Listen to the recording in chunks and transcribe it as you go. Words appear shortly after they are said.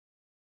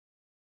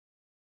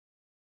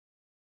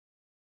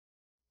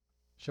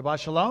Shabbat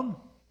Shalom.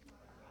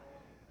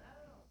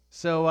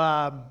 So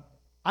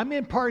I'm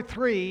in part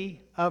 3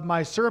 of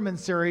my sermon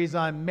series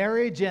on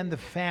marriage and the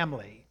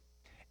family.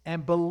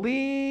 And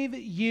believe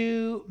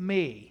you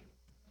me,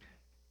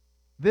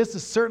 this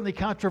is certainly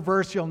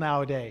controversial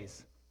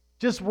nowadays.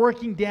 Just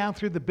working down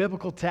through the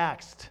biblical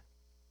text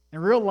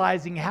and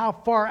realizing how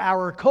far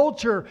our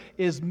culture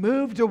is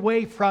moved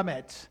away from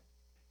it.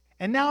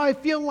 And now I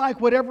feel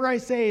like whatever I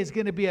say is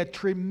going to be a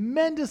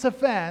tremendous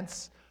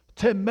offense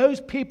to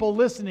most people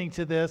listening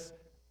to this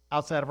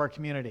outside of our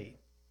community.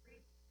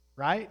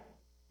 Right?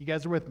 You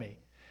guys are with me.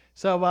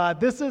 So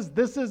this is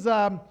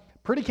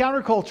pretty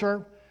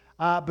counterculture,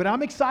 but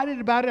I'm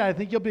excited about it. I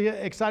think you'll be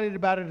excited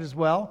about it as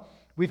well.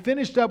 We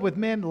finished up with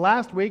men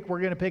last week. We're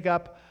going to pick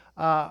up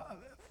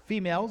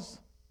females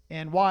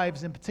and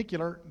wives in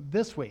particular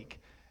this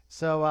week.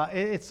 So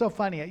it's so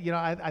funny. You know,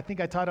 I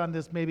think I taught on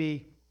this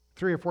maybe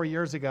 3 or 4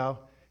 years ago,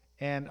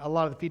 and a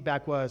lot of the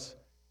feedback was,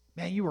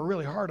 man, you were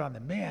really hard on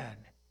the men.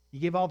 You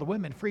gave all the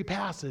women free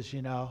passes,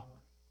 you know.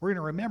 We're going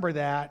to remember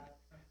that.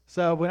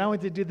 So when I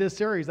went to do this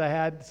series, I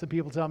had some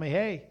people tell me,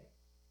 hey,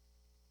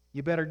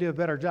 you better do a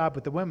better job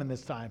with the women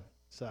this time.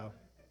 So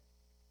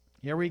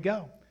here we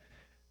go.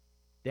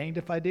 Danged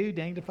if I do,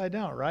 danged if I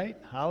don't, right?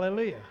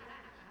 Hallelujah.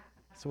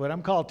 That's what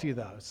I'm called to,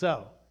 though.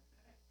 So,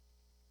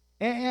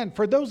 and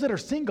for those that are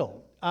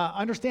single,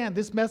 understand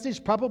this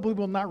message probably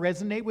will not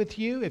resonate with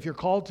you if you're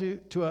called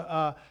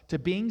to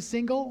being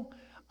single.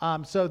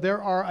 So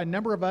there are a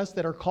number of us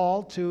that are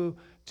called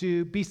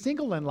to be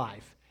single in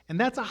life. And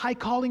that's a high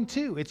calling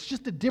too. It's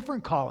just a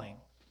different calling.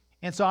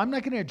 And so I'm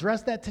not going to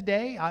address that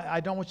today. I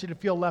don't want you to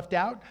feel left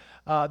out.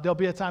 There'll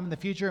be a time in the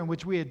future in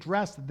which we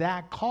address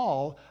that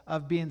call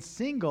of being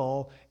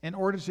single in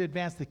order to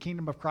advance the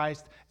kingdom of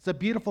Christ. It's a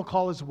beautiful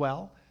call as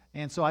well.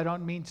 And so I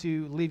don't mean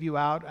to leave you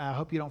out. I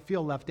hope you don't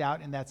feel left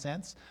out in that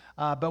sense.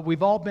 But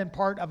we've all been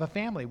part of a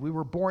family. We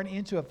were born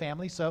into a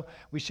family, so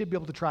we should be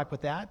able to track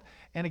with that.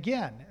 And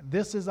again,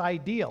 this is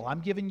ideal.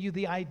 I'm giving you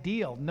the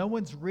ideal. No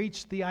one's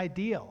reached the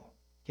ideal.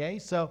 Okay,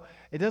 so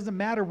it doesn't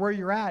matter where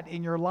you're at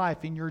in your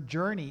life, in your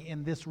journey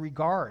in this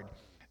regard.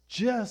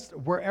 Just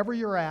wherever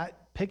you're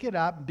at, pick it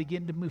up and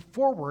begin to move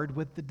forward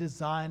with the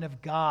design of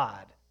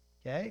God.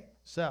 Okay,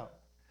 so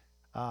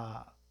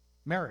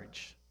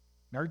marriage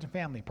and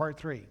family, part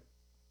 3.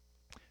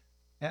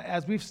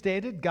 As we've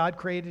stated, God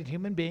created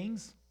human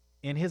beings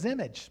in his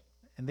image,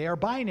 and they are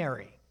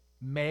binary,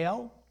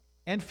 male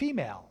and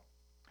female.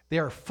 They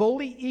are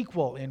fully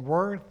equal in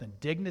worth and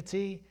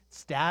dignity,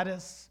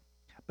 status,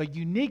 but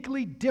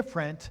uniquely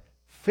different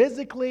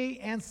physically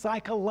and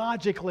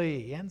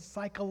psychologically.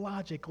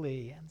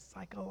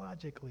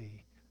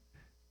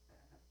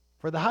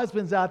 For the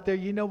husbands out there,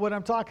 you know what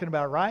I'm talking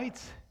about,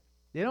 right?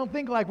 They don't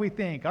think like we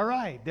think. All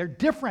right, they're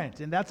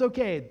different, and that's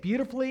okay.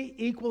 Beautifully,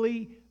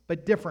 equally,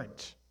 but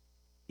different.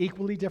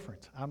 Equally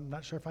different. I'm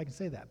not sure if I can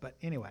say that, but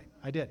anyway,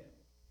 I did.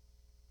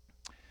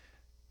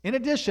 In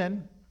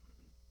addition,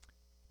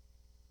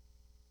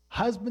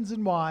 husbands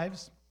and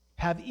wives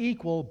have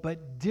equal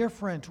but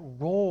different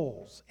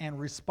roles and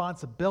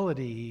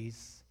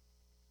responsibilities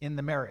in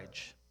the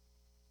marriage.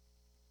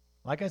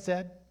 Like I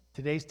said,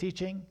 today's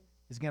teaching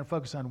is going to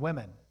focus on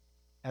women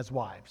as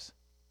wives.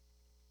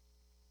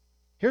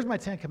 Here's my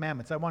 10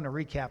 commandments. I want to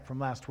recap from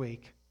last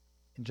week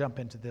and jump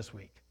into this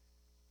week.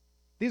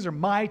 These are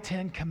my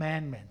 10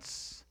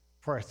 commandments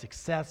for a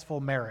successful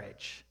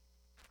marriage.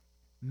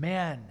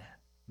 Men,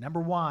 number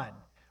 1,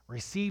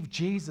 receive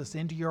Jesus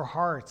into your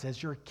hearts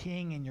as your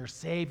King and your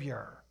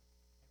Savior.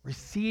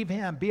 Receive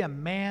him. Be a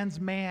man's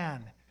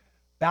man.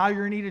 Bow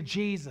your knee to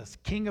Jesus,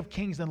 King of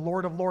kings and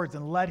Lord of lords,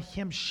 and let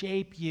him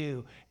shape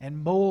you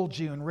and mold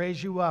you and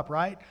raise you up,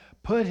 right?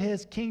 Put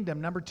his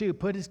kingdom, number 2,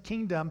 put his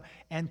kingdom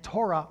and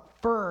Torah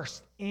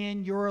first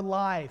in your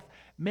life.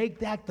 Make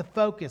that the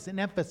focus and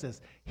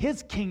emphasis.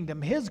 His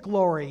kingdom, his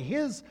glory,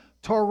 his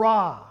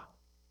Torah.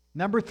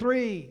 Number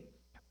 3,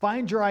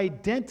 find your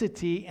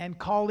identity and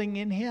calling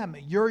in him.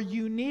 You're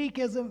unique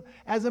as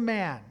a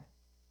man.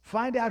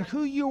 Find out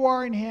who you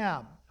are in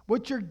him,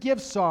 what your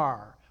gifts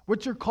are,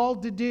 what you're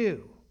called to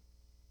do.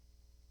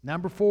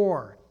 Number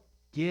 4,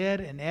 get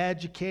an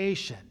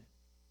education.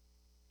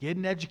 Get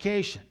an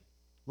education.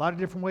 A lot of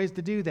different ways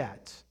to do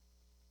that.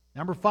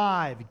 Number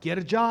 5, get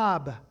a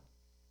job.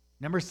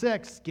 Number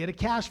 6, get a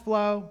cash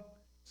flow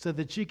so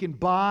that you can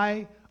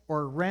buy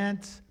or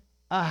rent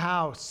a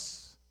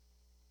house.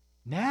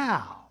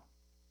 Now,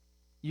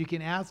 you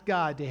can ask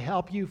God to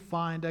help you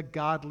find a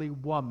godly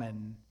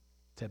woman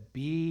to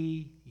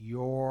be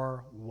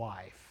your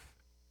wife.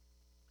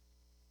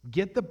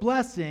 Get the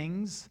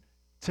blessings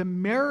to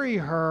marry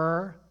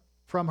her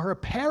from her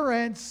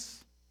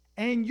parents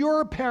and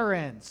your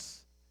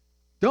parents.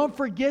 Don't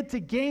forget to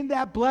gain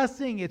that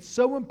blessing. It's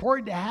so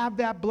important to have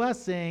that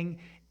blessing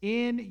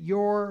in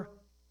your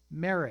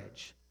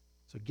marriage.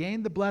 So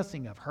gain the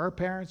blessing of her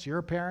parents,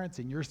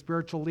 and your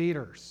spiritual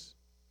leaders.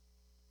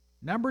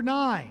 Number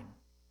 9,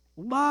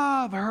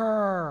 love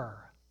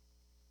her.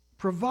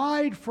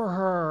 Provide for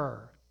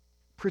her.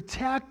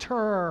 Protect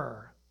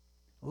her.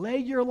 Lay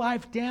your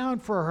life down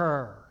for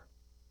her.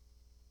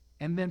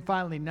 And then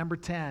finally, number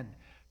 10,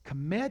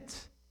 commit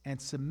and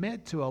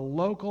submit to a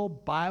local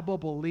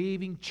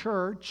Bible-believing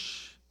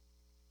church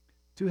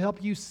to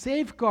help you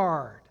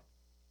safeguard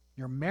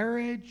your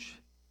marriage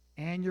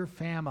and your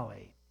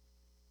family.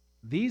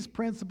 These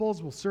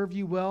principles will serve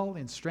you well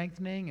in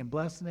strengthening and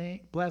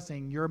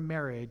blessing your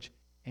marriage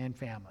and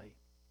family.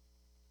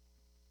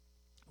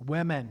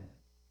 Women,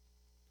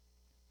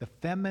 the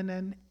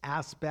feminine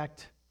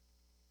aspect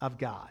of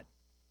God.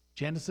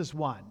 Genesis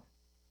 1.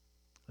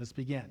 Let's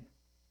begin.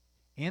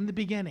 In the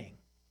beginning,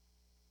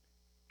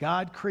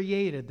 God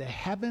created the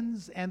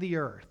heavens and the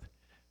earth.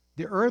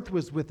 The earth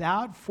was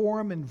without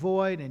form and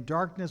void, and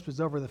darkness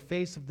was over the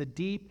face of the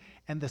deep,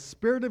 and the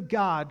Spirit of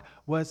God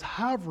was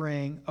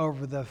hovering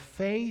over the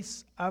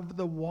face of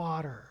the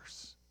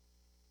waters.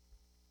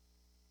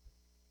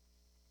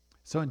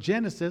 So in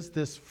Genesis,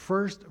 this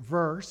first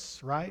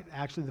verse, right?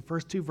 Actually, the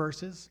first two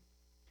verses,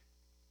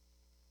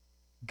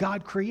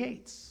 God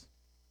creates.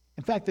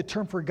 In fact, the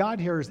term for God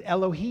here is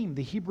Elohim.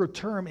 The Hebrew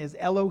term is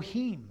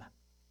Elohim.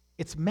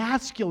 It's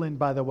masculine,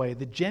 by the way.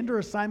 The gender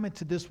assignment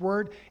to this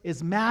word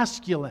is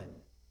masculine.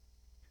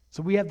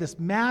 So we have this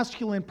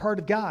masculine part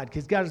of God,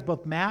 because God is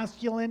both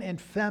masculine and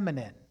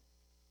feminine.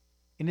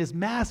 In his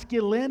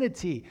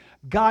masculinity,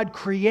 God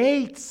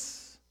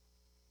creates.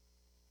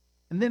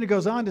 And then it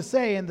goes on to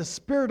say, and the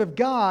Spirit of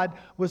God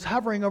was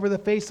hovering over the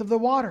face of the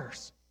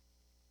waters.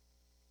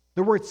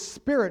 The word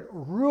spirit,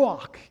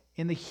 ruach,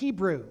 in the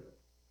Hebrew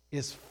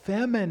is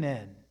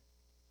feminine.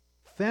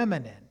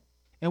 Feminine.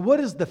 And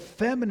what does the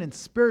feminine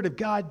Spirit of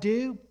God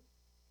do?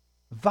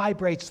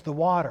 Vibrates the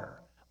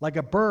water. Like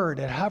a bird,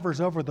 it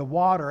hovers over the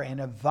water and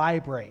it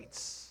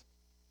vibrates.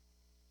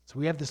 So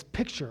we have this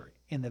picture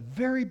in the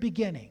very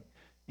beginning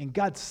in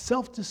God's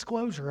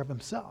self-disclosure of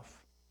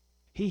himself.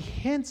 He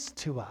hints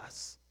to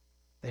us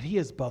that he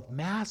is both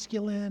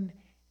masculine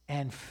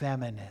and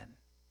feminine.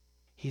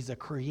 He's a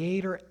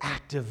creator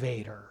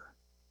activator.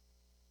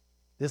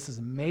 This is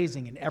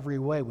amazing in every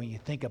way when you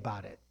think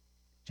about it.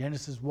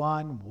 Genesis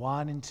 1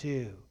 and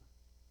 2.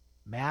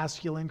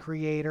 Masculine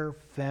creator,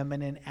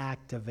 feminine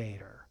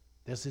activator.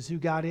 This is who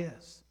God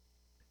is.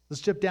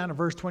 Let's jump down to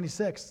verse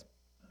 26.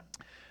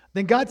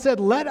 Then God said,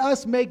 let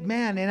us make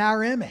man in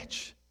our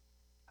image,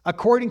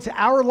 according to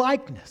our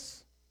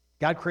likeness.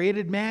 God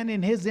created man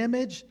in his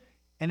image,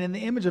 and in the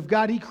image of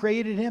God he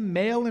created him,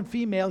 male and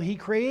female, he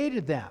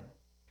created them.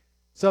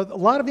 So a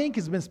lot of ink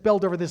has been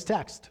spilled over this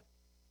text.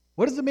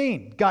 What does it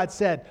mean? God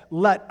said,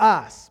 let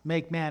us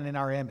make man in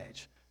our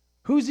image.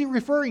 Who's he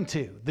referring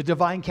to? The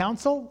divine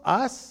council?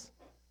 Us?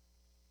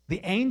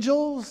 The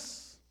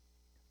angels?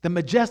 The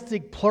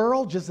majestic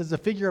plural, just as a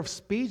figure of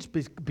speech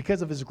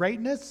because of his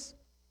greatness?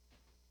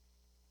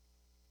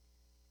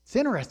 It's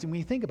interesting when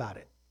you think about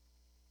it.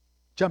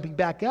 Jumping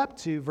back up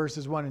to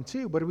verses 1 and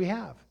 2, what do we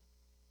have?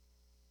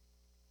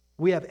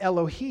 We have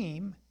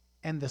Elohim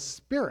and the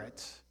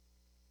Spirit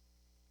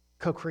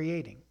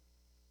co-creating.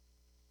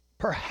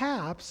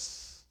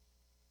 Perhaps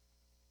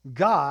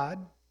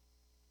God,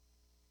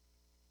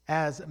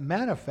 as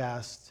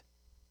manifest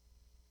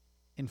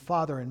in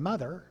father and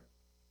mother,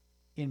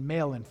 in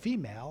male and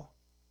female,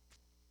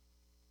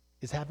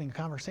 is having a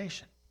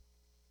conversation.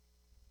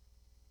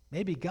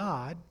 Maybe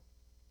God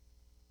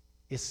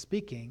is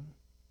speaking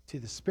to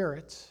the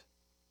Spirit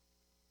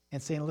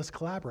and saying, let's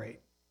collaborate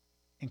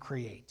and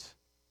create.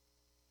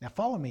 Now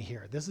follow me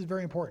here. This is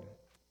very important.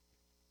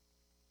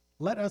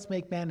 Let us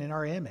make man in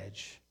our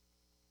image,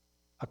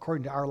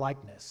 according to our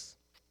likeness.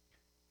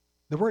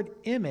 The word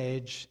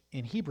image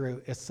in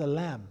Hebrew is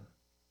salem.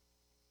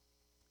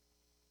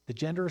 The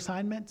gender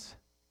assignment,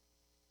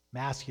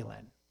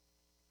 masculine.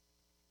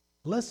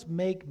 Let's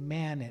make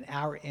man in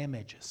our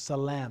image,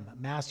 salem,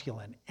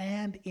 masculine,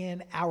 and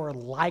in our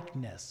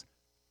likeness,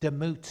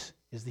 demut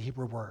is the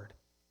Hebrew word,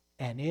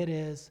 and it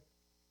is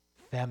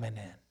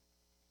feminine.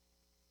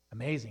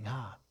 Amazing,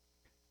 huh?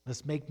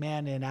 Let's make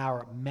man in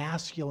our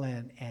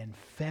masculine and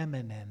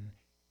feminine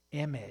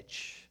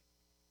image.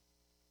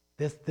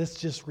 This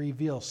just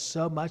reveals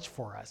so much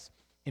for us.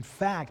 In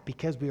fact,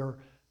 because we are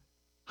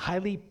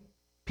highly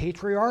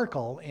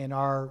patriarchal in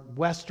our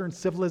Western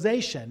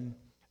civilization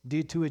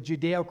due to a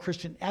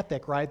Judeo-Christian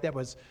ethic, right, that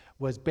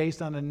was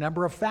based on a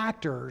number of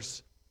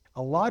factors,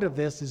 a lot of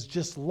this is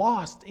just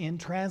lost in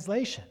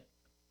translation.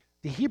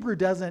 The Hebrew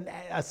doesn't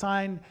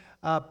assign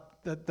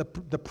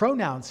the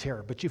pronouns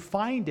here, but you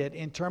find it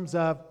in terms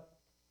of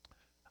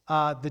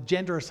the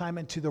gender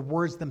assignment to the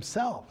words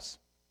themselves.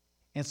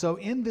 And so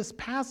in this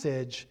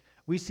passage,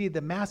 we see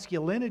the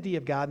masculinity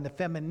of God and the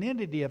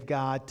femininity of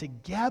God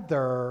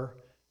together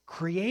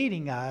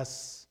creating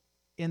us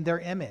in their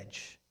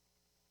image.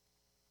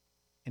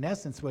 In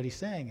essence, what he's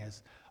saying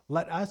is,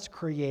 let us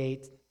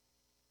create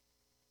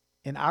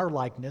in our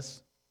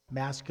likeness,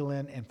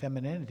 masculine and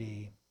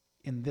femininity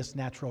in this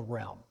natural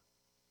realm.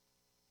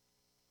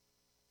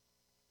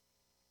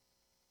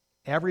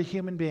 Every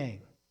human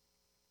being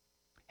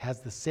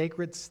has the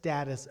sacred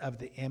status of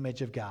the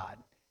image of God.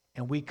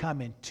 And we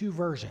come in two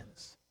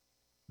versions,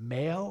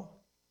 male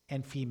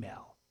and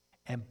female.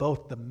 And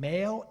both the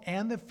male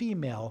and the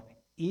female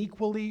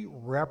equally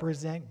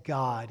represent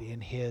God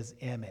in his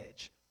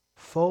image,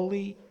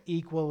 fully,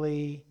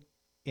 equally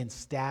in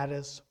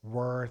status,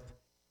 worth,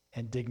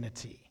 and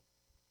dignity,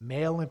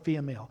 male and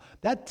female.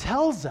 That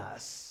tells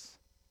us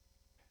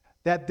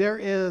that there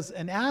is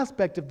an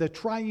aspect of the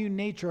triune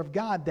nature of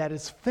God that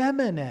is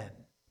feminine.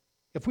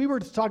 If we were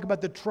to talk about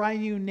the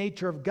triune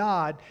nature of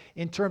God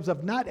in terms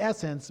of not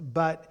essence,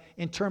 but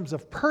in terms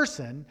of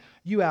person,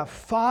 you have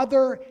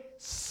Father,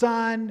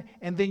 Son,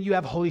 and then you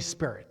have Holy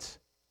Spirit.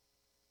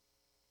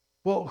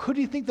 Well, who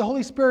do you think the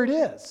Holy Spirit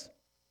is?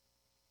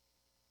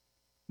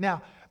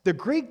 Now, the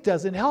Greek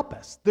doesn't help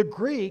us. The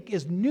Greek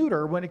is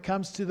neuter when it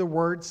comes to the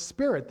word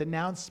spirit. The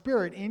noun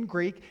spirit in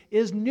Greek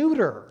is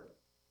neuter.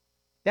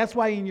 That's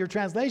why in your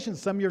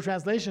translations, some of your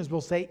translations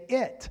will say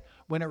it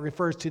when it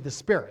refers to the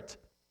Spirit.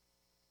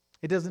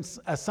 It doesn't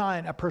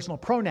assign a personal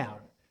pronoun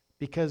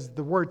because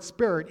the word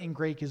spirit in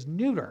Greek is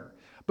neuter.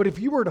 But if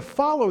you were to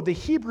follow the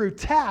Hebrew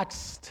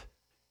text,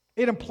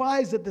 it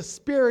implies that the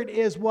Spirit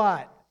is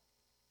what?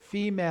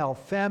 Female,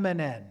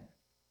 feminine.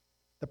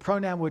 The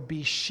pronoun would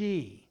be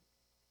she.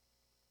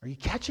 Are you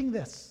catching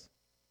this?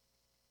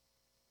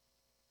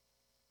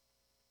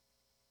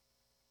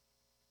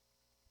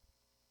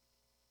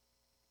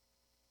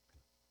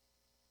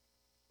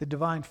 The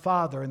Divine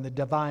Father and the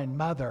Divine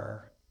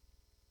Mother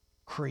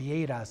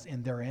create us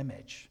in their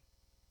image,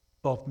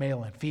 both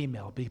male and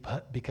female,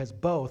 because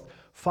both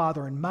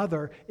Father and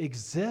Mother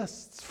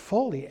exists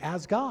fully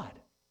as God.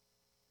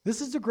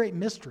 This is a great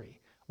mystery.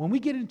 When we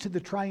get into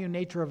the triune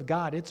nature of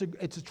God, it's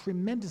a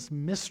tremendous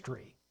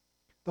mystery.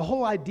 The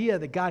whole idea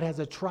that God has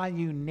a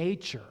triune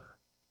nature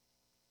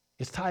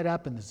is tied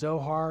up in the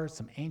Zohar,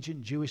 some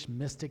ancient Jewish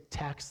mystic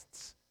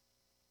texts,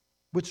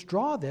 which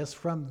draw this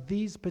from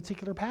these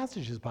particular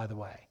passages, by the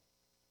way.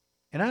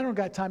 And I don't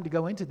got time to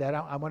go into that.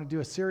 I want to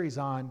do a series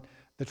on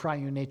the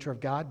triune nature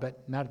of God,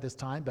 but not at this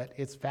time, but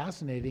it's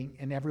fascinating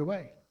in every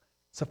way.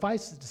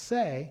 Suffice it to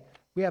say,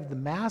 we have the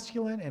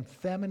masculine and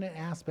feminine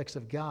aspects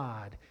of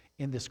God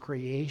in this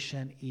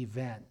creation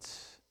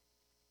event.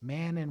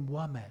 Man and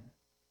woman,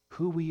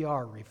 who we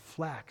are,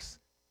 reflects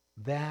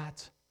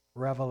that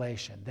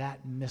revelation,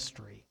 that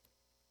mystery.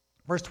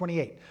 Verse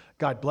 28,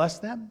 God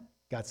blessed them.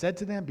 God said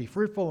to them, be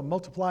fruitful and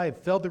multiply and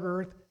fill the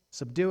earth,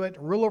 subdue it,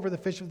 rule over the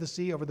fish of the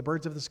sea, over the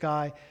birds of the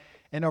sky,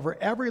 and over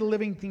every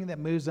living thing that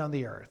moves on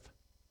the earth.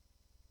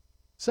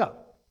 So,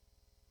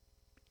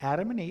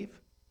 Adam and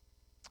Eve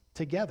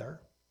together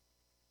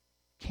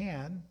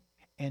can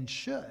and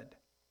should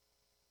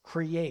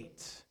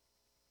create,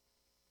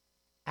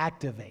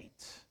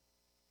 activate,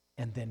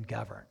 and then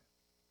govern.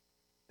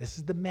 This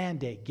is the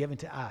mandate given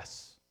to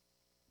us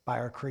by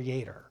our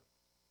Creator.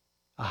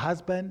 A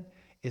husband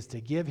is to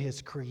give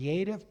his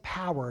creative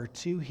power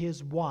to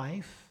his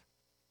wife,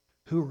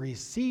 who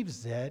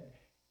receives it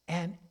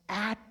and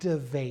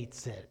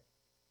activates it.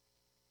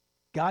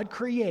 God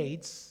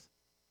creates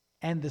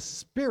and the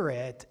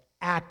Spirit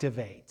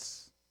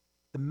activates.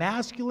 The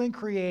masculine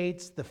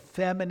creates, the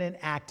feminine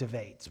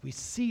activates. We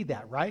see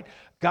that, right?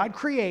 God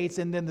creates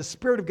and then the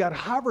Spirit of God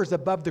hovers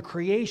above the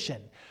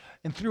creation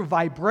and through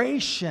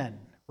vibration,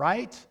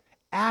 right,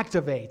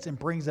 activates and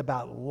brings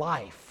about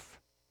life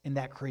in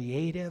that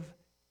creative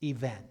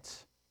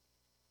event.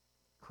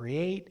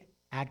 Create,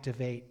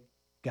 activate,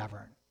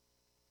 govern.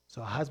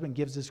 So a husband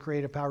gives his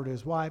creative power to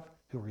his wife,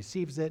 who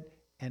receives it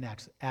and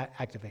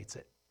activates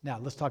it. Now,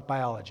 let's talk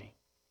biology.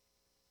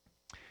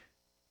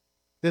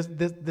 This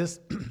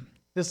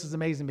is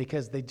amazing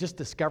because they just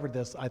discovered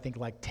this, I think,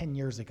 like 10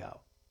 years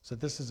ago. So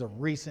this is a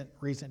recent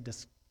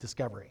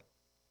discovery.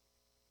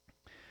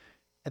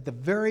 At the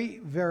very,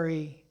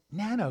 very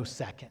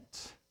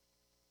nanosecond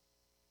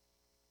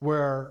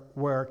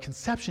where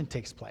conception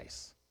takes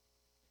place,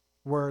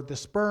 where the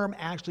sperm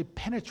actually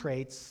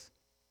penetrates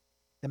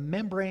the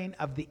membrane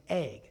of the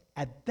egg,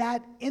 at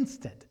that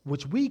instant,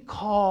 which we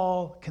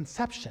call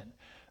conception,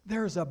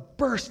 there's a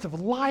burst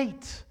of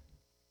light.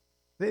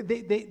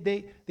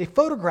 They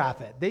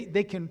photograph it. They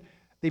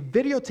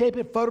videotape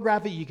it,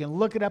 photograph it. You can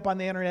look it up on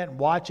the internet and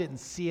watch it and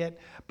see it.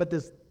 But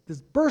this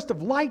burst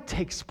of light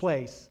takes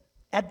place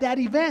at that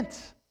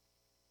event.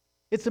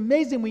 It's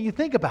amazing when you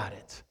think about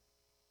it.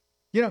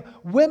 You know,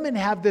 women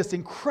have this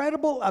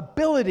incredible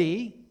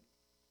ability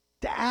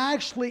to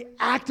actually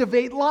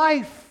activate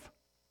life.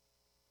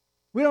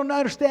 We don't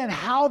understand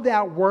how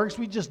that works.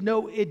 We just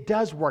know it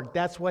does work.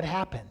 That's what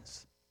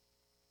happens.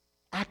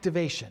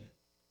 Activation.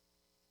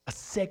 A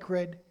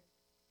sacred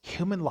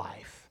human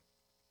life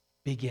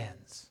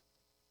begins.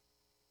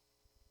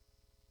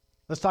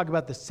 Let's talk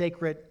about the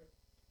sacred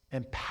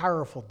and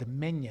powerful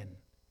dominion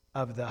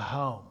of the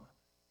home.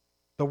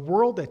 The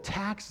world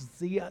attacks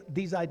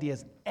these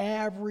ideas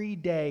every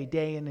day,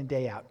 day in and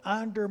day out,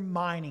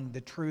 undermining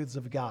the truths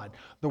of God.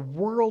 The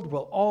world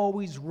will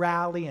always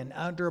rally and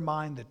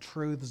undermine the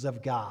truths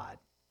of God.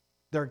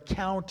 They're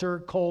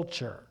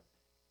counterculture.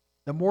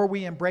 The more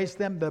we embrace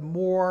them, the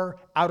more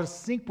out of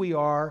sync we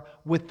are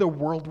with the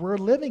world we're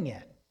living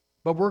in.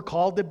 But we're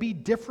called to be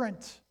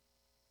different,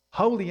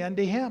 holy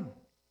unto Him.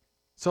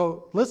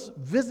 So let's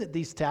visit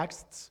these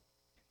texts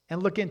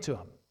and look into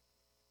them.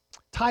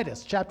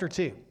 Titus chapter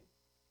 2.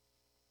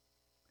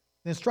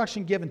 The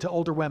instruction given to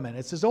older women.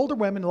 It says, older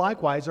women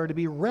likewise are to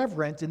be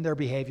reverent in their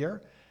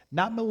behavior,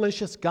 not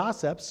malicious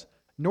gossips,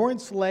 nor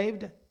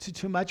enslaved to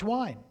too much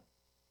wine,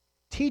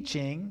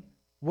 teaching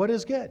what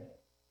is good.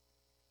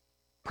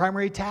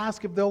 Primary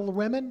task of the older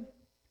women,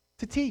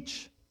 to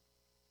teach,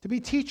 to be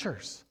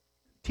teachers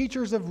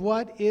of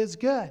what is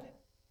good.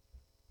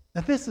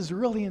 Now this is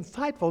really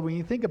insightful when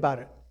you think about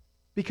it,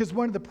 because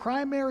one of the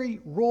primary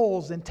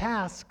roles and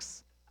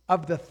tasks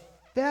of the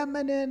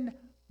feminine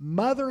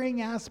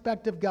mothering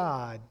aspect of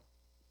God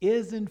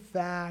is in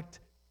fact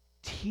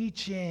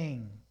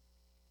teaching.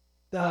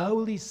 The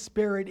Holy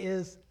Spirit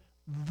is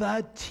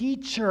the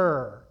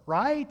teacher,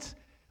 right?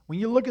 When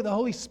you look at the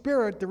Holy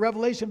Spirit, the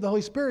revelation of the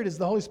Holy Spirit is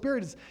the Holy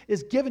Spirit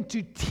is given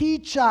to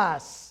teach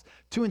us,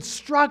 to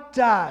instruct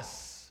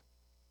us,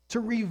 to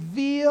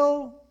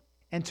reveal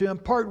and to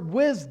impart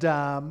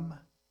wisdom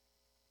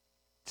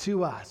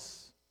to us.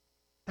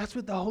 That's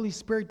what the Holy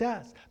Spirit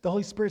does. The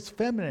Holy Spirit's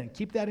feminine.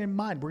 Keep that in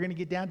mind. We're going to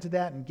get down to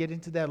that and get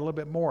into that a little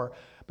bit more.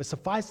 But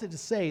suffice it to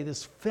say,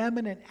 this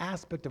feminine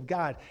aspect of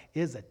God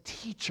is a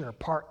teacher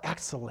par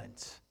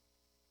excellence.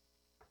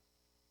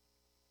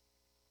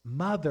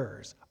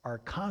 Mothers are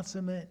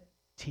consummate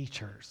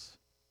teachers.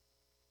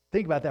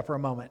 Think about that for a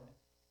moment.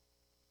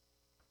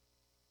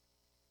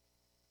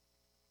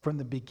 From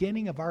the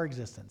beginning of our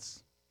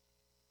existence,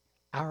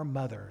 our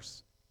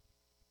mothers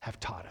have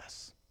taught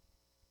us.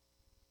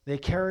 They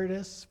carried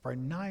us for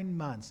 9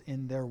 months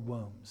in their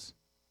wombs.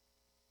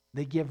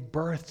 They give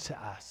birth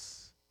to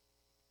us,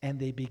 and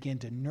they begin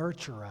to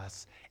nurture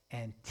us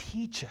and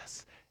teach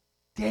us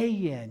day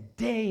in,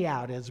 day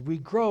out. As we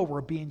grow,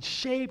 we're being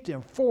shaped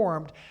and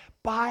formed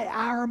by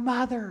our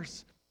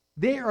mothers.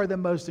 They are the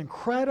most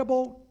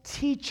incredible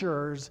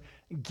teachers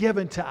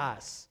given to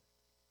us.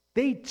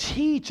 They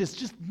teach. It's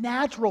just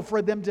natural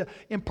for them to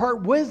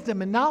impart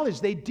wisdom and knowledge.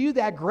 They do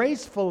that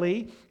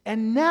gracefully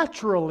and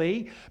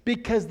naturally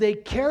because they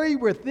carry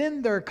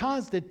within their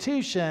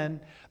constitution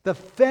the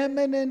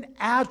feminine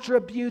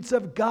attributes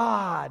of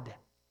God.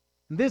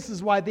 And this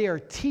is why they are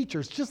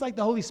teachers, just like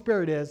the Holy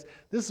Spirit is.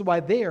 This is why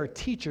they are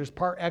teachers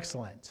par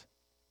excellence.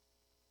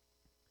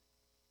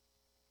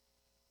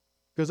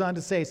 Goes on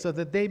to say, so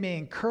that they may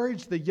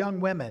encourage the young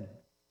women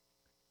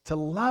to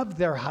love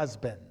their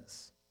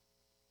husbands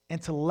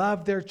and to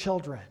love their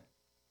children.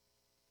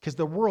 Because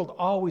the world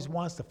always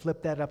wants to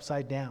flip that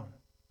upside down.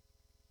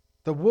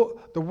 The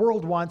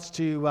world wants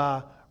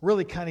to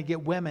really kind of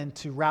get women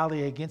to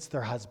rally against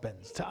their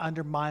husbands, to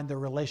undermine their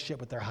relationship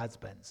with their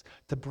husbands,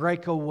 to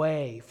break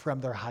away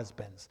from their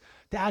husbands,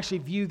 to actually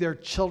view their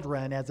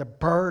children as a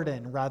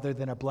burden rather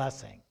than a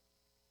blessing.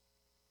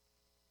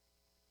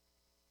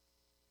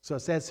 So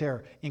it says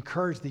here,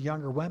 encourage the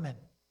younger women.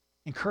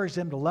 Encourage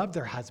them to love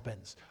their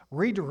husbands.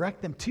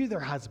 Redirect them to their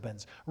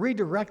husbands.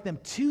 Redirect them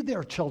to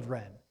their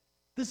children.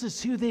 This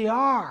is who they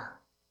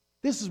are.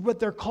 This is what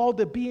they're called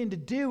to be and to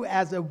do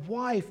as a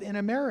wife in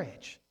a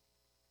marriage.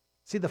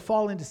 See, the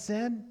fall into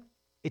sin,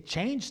 it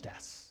changed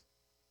us.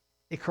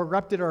 It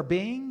corrupted our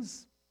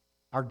beings,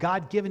 our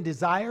God-given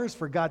desires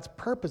for God's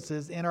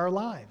purposes in our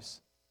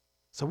lives.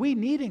 So we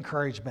need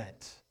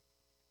encouragement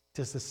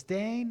to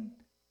sustain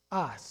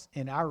us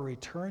in our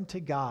return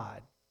to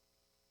God,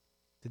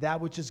 to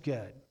that which is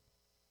good,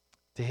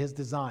 to his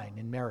design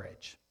in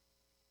marriage.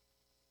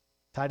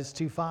 Titus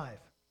 2:5.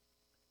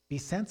 Be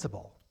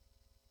sensible,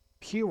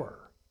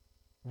 pure,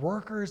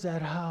 workers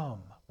at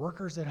home,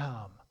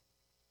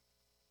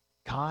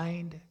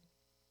 kind,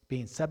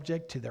 being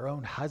subject to their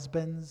own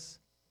husbands,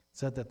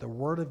 so that the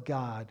word of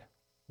God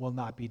will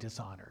not be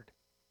dishonored.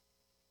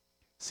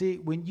 See,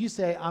 when you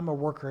say, I'm a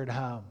worker at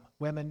home,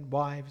 women,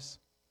 wives,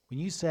 when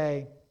you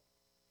say,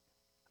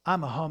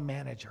 I'm a home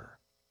manager,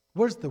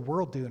 what does the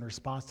world do in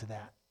response to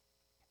that?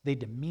 They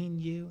demean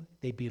you.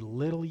 They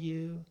belittle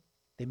you.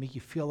 They make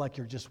you feel like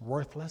you're just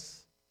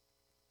worthless.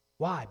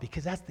 Why?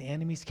 Because that's the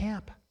enemy's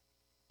camp.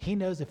 He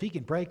knows if he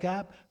can break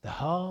up the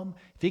home,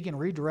 if he can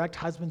redirect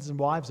husbands and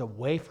wives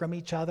away from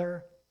each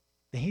other,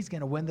 then he's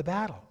going to win the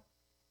battle.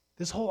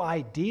 This whole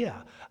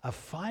idea of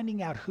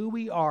finding out who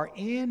we are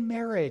in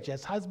marriage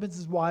as husbands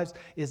and wives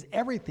is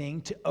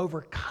everything to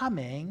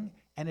overcoming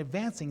and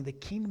advancing the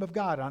kingdom of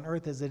God on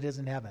earth as it is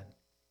in heaven.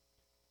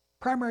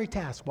 Primary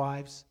task,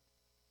 wives,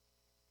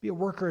 be a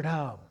worker at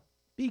home.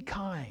 Be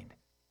kind.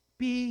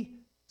 Be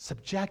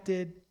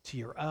subjected to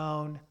your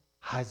own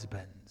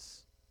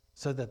husbands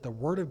so that the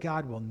word of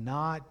God will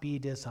not be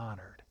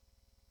dishonored.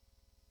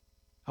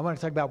 I want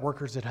to talk about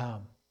workers at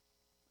home.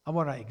 I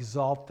want to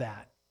exalt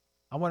that.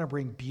 I want to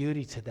bring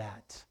beauty to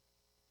that.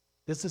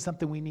 This is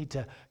something we need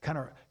to kind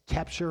of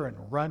capture and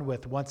run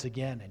with once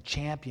again and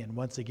champion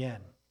once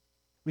again.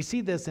 We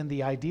see this in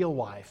the ideal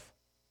wife.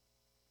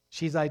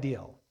 She's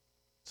ideal.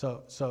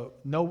 So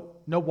no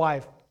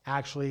wife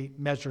actually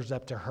measures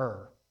up to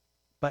her,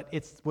 but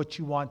it's what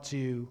you want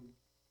to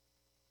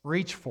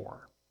reach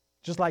for.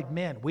 Just like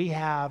men, we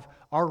have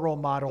our role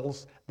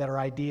models that are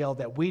ideal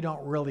that we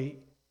don't really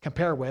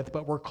compare with,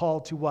 but we're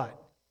called to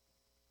what?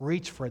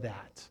 Reach for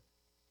that,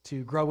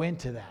 to grow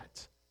into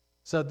that.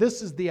 So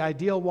this is the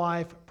ideal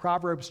wife,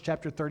 Proverbs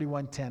chapter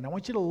 31:10. I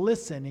want you to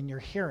listen in your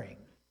hearing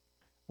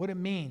what it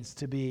means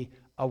to be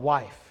a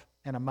wife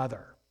and a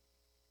mother.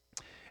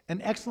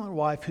 An excellent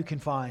wife who can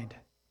find.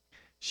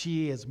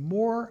 She is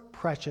more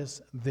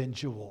precious than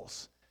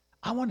jewels.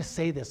 I want to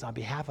say this on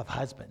behalf of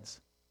husbands.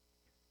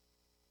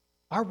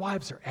 Our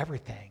wives are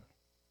everything.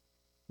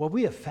 What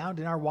we have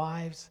found in our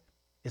wives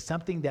is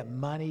something that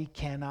money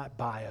cannot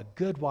buy. A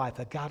good wife,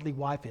 a godly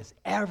wife is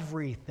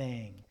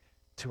everything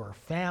to her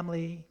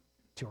family,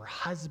 to her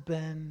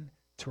husband,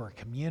 to her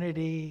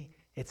community.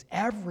 It's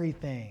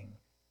everything.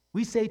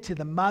 We say to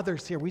the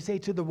mothers here, we say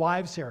to the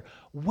wives here,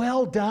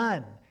 well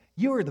done.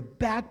 You are the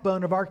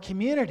backbone of our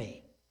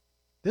community.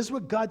 This is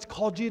what God's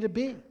called you to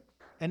be.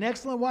 An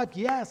excellent wife,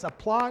 yes.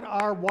 Applaud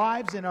our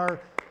wives and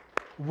our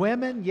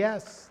women,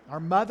 yes. Our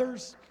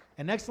mothers.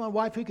 An excellent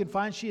wife who can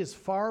find. She is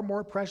far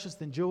more precious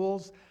than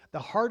jewels. The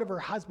heart of her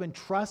husband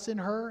trusts in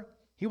her.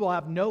 He will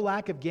have no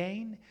lack of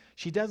gain.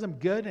 She does him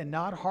good and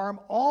not harm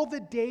all the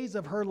days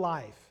of her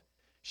life.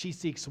 She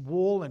seeks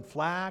wool and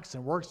flax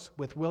and works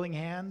with willing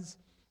hands.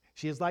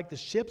 She is like the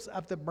ships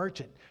of the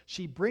merchant.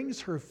 She brings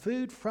her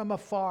food from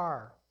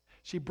afar.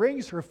 She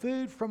brings her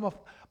food from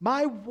afar.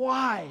 My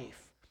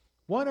wife,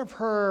 one of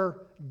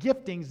her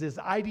giftings is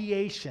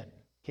ideation.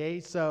 Okay,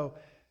 so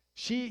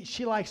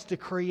she likes to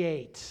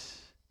create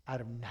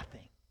out of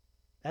nothing.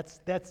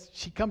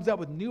 She comes up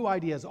with new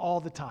ideas all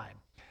the time.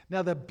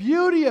 Now the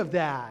beauty of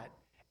that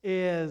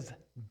is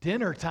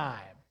dinner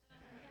time,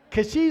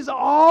 because she's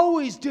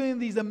always doing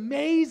these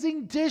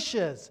amazing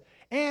dishes,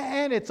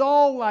 and it's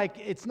all like,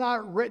 it's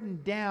not written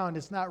down,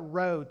 it's not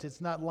rote, it's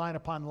not line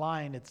upon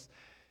line.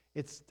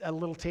 It's a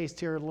little taste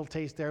here, a little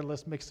taste there.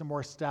 Let's mix some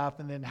more stuff,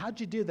 and then how'd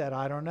you do that?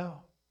 I don't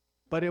know,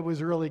 but it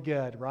was really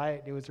good,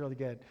 right? It was really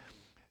good.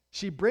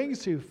 She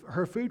brings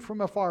her food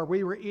from afar.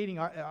 We were eating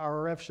our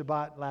Erev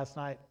Shabbat last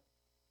night.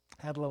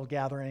 Had a little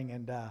gathering,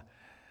 and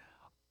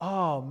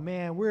oh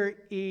man, we're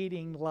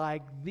eating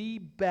like the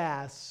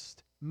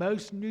best,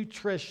 most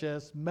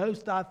nutritious,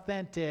 most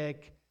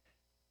authentic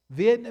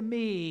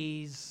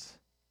Vietnamese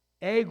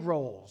egg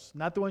rolls.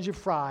 Not the ones you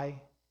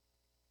fry.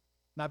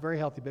 Not very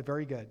healthy, but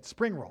very good.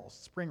 Spring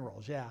rolls,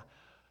 yeah.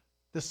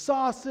 The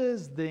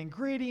sauces, the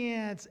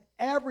ingredients,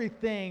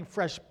 everything,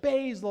 fresh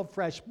basil,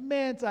 fresh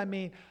mint. I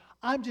mean,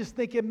 I'm just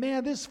thinking,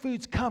 man, this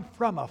food's come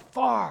from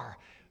afar.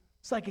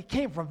 It's like it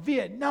came from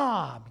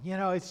Vietnam.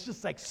 It's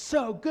just like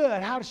so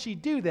good. How does she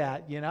do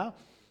that,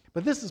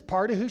 But this is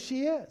part of who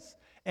she is.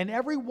 And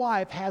every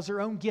wife has her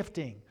own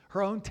gifting,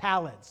 her own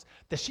talents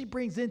that she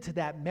brings into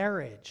that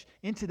marriage,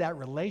 into that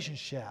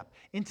relationship,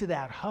 into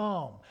that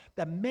home,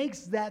 that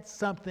makes that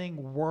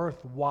something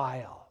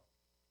worthwhile.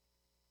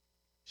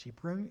 She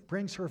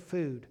brings her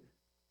food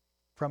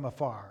from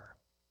afar.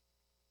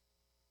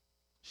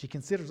 She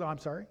considers,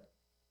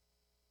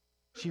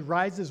 She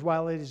rises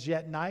while it is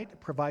yet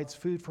night, provides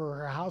food for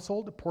her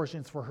household,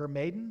 portions for her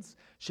maidens.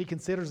 She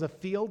considers a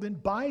field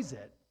and buys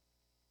it.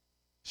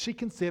 She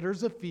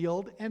considers a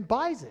field and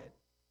buys it.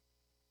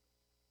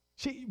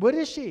 What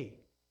is she?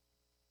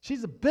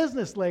 She's a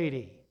business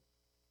lady.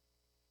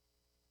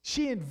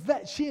 She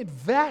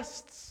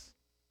invests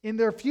in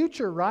their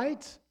future,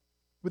 right?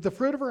 With the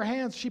fruit of her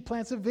hands, she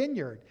plants a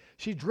vineyard.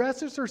 She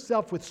dresses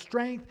herself with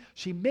strength.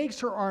 She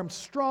makes her arms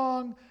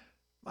strong.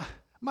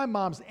 My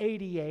mom's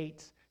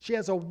 88. She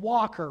has a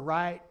walker,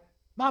 right?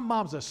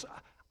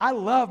 I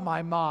love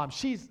my mom.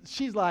 She's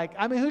like,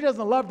 who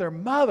doesn't love their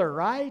mother,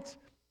 right?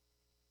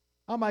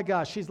 Oh my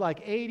gosh, she's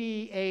like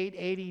 88,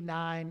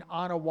 89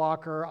 on a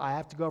walker. I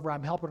have to go over.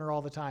 I'm helping her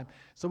all the time.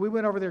 So we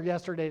went over there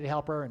yesterday to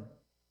help her, and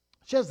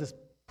she has this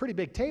pretty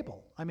big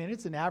table.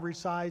 It's an average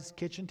size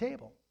kitchen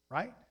table,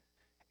 right?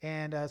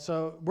 And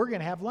so we're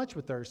going to have lunch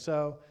with her.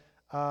 So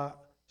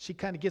she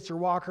kind of gets her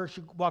walker.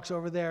 She walks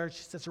over there.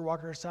 She sets her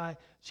walker aside.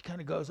 She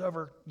kind of goes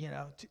over,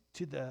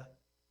 to the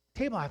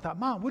table. I thought,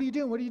 Mom, what are you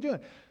doing? What are you doing?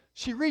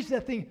 She reaches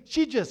that thing.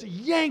 She just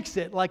yanks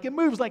it. Like it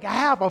moves like a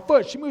half a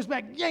foot. She moves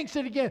back, yanks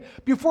it again.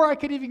 Before I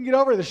could even get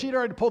over there, she'd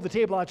already pulled the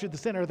table out to the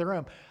center of the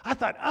room. I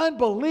thought,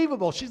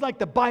 unbelievable. She's like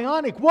the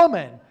bionic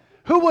woman.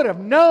 Who would have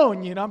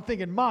known? I'm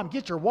thinking, Mom,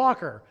 get your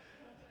walker.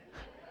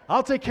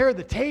 I'll take care of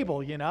the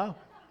table,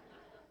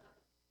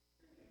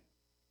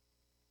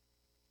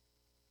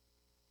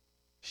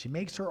 She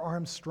makes her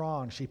arms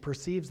strong. She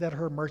perceives that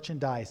her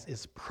merchandise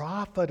is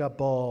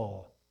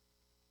profitable.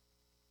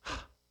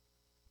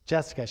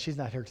 Jessica, she's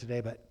not here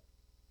today, but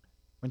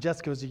when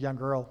Jessica was a young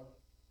girl,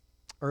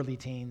 early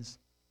teens,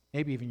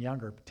 maybe even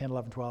younger, 10,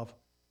 11, 12,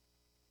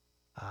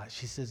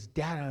 she says,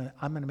 Dad,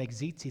 I'm going to make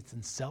tzitzits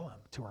and sell them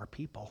to our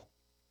people.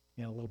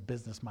 A little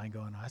business mind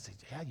going on. I said,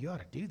 yeah, you ought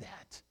to do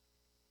that.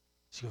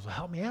 She goes, well,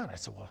 help me out. I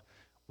said, well,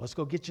 let's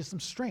go get you some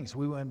strings.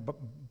 We went and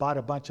bought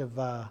a bunch of,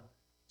 the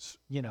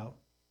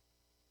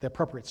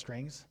appropriate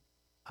strings.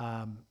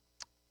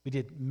 We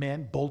did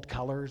men, bold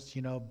colors,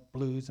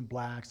 blues and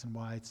blacks and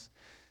whites.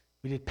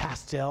 We did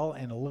pastel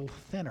and a little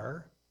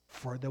thinner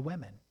for the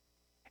women.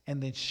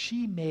 And then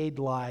she made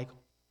like a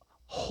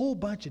whole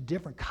bunch of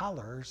different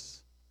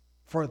colors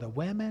for the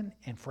women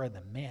and for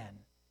the men.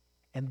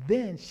 And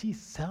then she's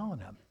selling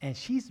them, and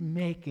she's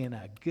making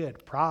a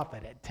good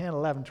profit at 10,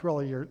 11,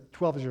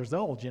 12 years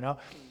old, you know.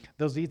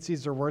 Those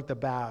Eatsies are worth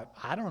about,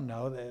 I don't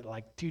know,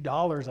 like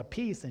 $2 a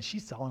piece, and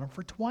she's selling them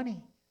for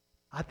 20.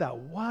 I thought,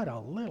 what a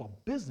little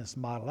business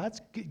model. That's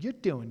good. You're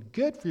doing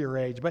good for your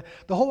age. But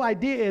the whole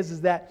idea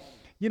is that,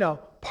 you know,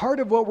 part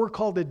of what we're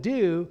called to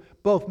do,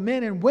 both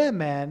men and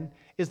women,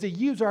 is to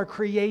use our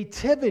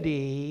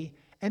creativity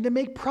and to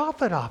make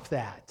profit off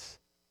that.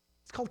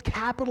 It's called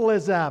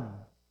capitalism.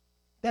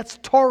 That's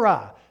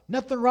Torah.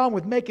 Nothing wrong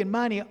with making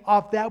money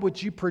off that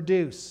which you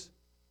produce.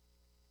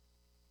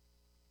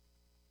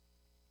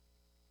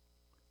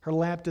 Her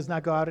lamp does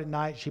not go out at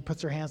night. She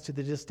puts her hands to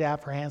the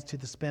distaff, her hands to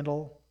the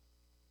spindle.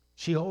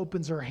 She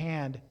opens her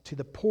hand to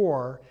the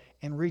poor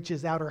and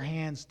reaches out her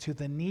hands to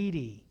the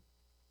needy.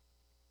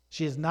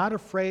 She is not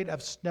afraid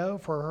of snow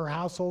for her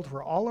household,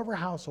 for all of her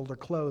household are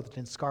clothed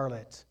in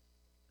scarlet.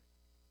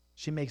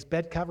 She makes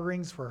bed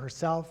coverings for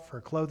herself.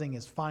 Her clothing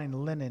is fine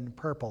linen and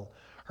purple.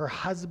 Her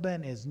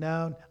husband is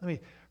known.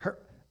 Let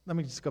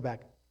me just go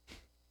back.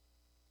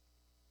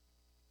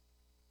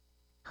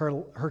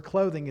 Her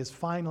clothing is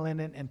fine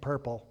linen and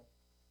purple.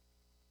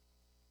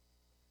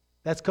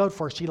 That's code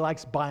for she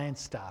likes buying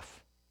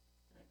stuff.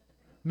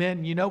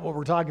 Men, you know what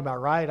we're talking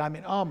about, right? I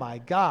mean, oh my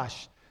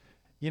gosh.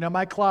 You know,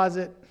 my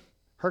closet,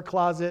 her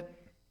closet,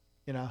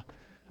 you know,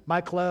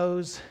 my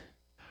clothes,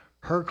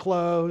 her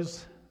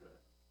clothes.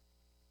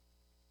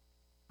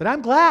 But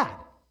I'm glad.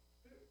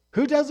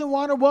 Who doesn't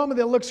want a woman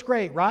that looks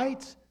great,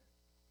 right?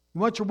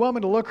 You want your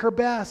woman to look her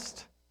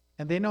best,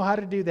 and they know how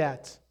to do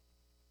that.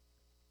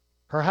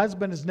 Her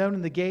husband is known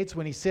in the gates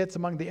when he sits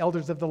among the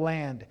elders of the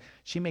land.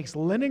 She makes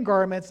linen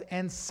garments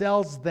and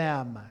sells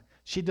them.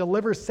 She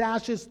delivers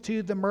sashes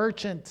to the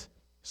merchant.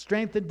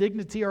 Strength and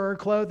dignity are her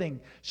clothing.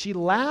 She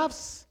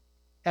laughs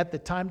at the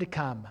time to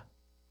come.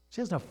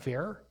 She has no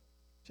fear.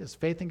 She has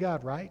faith in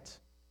God, right?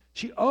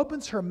 She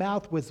opens her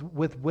mouth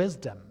with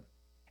wisdom,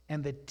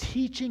 and the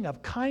teaching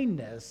of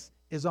kindness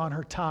is on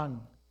her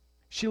tongue.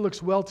 She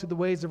looks well to the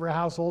ways of her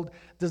household,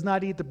 does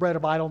not eat the bread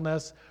of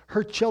idleness.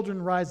 Her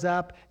children rise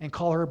up and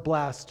call her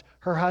blessed.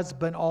 Her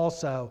husband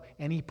also,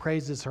 and he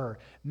praises her.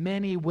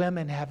 Many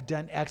women have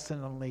done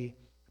excellently,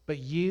 but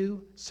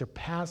you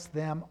surpass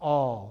them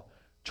all.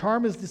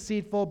 Charm is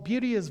deceitful,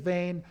 beauty is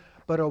vain,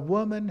 but a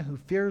woman who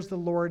fears the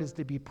Lord is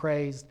to be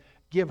praised.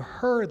 Give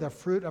her the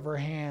fruit of her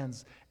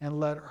hands, and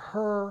let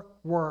her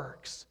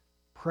works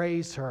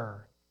praise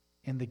her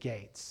in the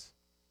gates.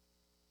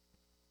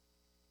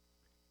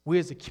 We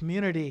as a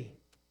community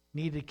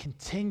need to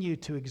continue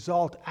to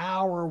exalt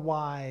our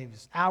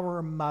wives,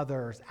 our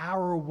mothers,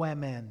 our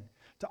women,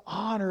 to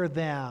honor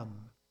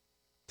them,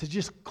 to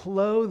just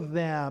clothe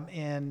them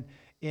in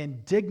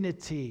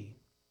dignity,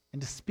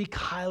 and to speak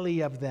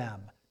highly of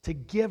them, to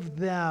give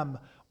them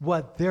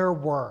what they're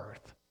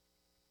worth,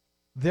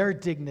 their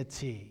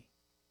dignity,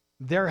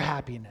 their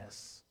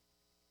happiness.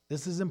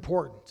 This is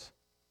important.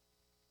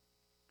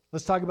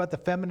 Let's talk about the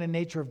feminine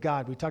nature of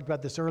God. We talked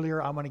about this earlier.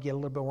 I want to get a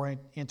little bit more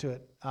into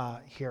it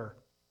here.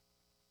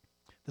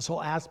 This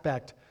whole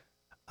aspect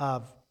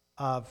of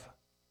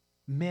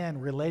men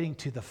relating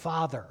to the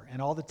Father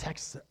and all the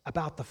texts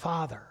about the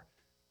Father.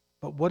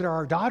 But what do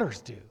our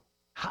daughters do?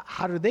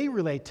 How do they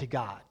relate to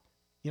God?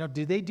 You know,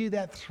 do they do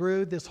that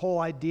through this whole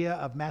idea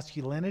of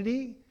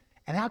masculinity?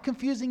 And how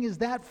confusing is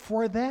that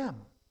for them?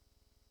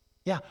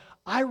 Yeah,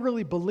 I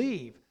really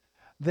believe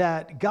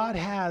that God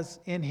has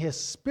in his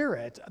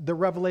spirit the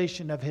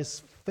revelation of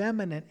his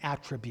feminine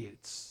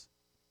attributes.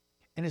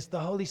 And it's the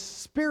Holy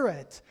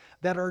Spirit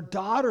that our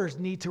daughters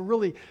need to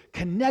really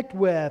connect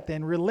with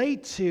and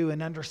relate to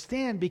and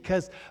understand,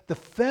 because the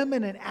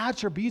feminine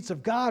attributes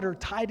of God are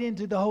tied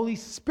into the Holy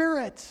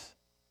Spirit.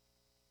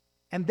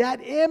 And that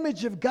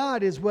image of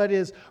God is what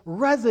is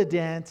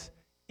resident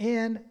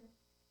in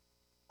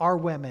our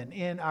women,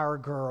 in our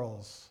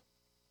girls.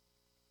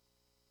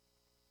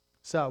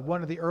 So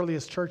one of the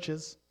earliest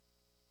churches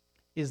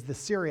is the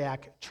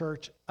Syriac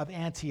Church of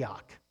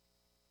Antioch.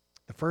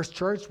 The first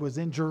church was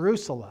in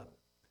Jerusalem.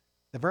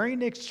 The very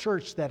next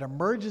church that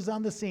emerges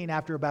on the scene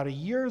after about a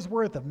year's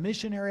worth of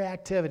missionary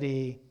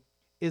activity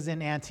is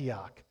in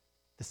Antioch,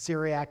 the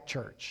Syriac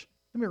Church.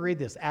 Let me read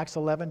this, Acts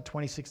 11,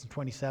 26 and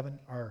 27,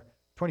 or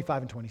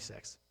 25 and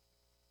 26.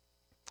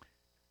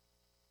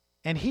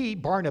 And he,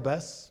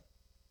 Barnabas,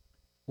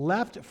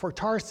 left for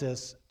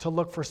Tarsus to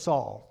look for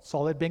Saul.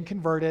 Saul had been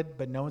converted,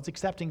 but no one's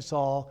accepting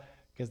Saul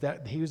because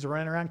he was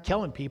running around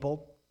killing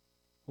people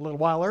a little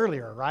while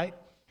earlier, right?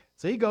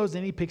 So he goes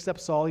and he picks up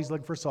Saul. He's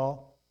looking for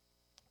Saul.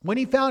 When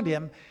he found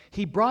him,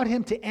 he brought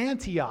him to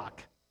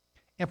Antioch.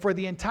 And for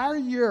the entire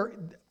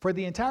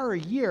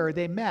year,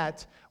 they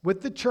met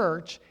with the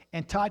church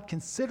and taught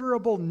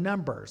considerable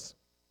numbers.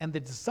 And the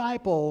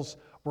disciples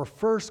were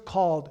first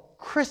called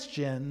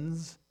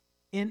Christians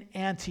in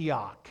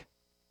Antioch.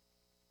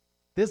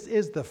 This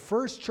is the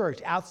first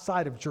church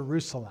outside of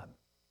Jerusalem.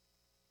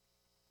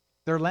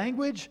 Their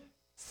language,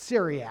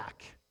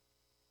 Syriac.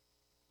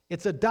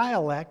 It's a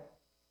dialect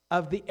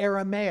of the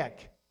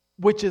Aramaic,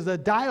 which is a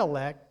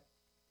dialect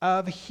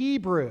of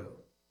Hebrew.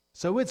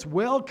 So it's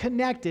well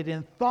connected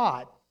in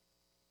thought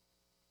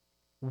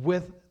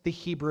with the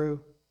Hebrew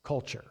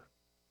culture.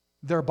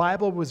 Their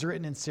Bible was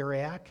written in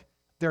Syriac.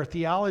 Their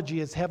theology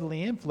is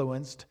heavily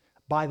influenced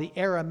by the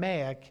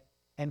Aramaic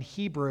and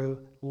Hebrew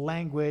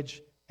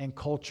language and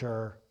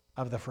culture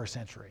of the first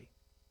century.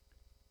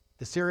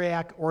 The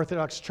Syriac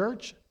Orthodox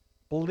Church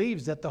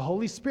believes that the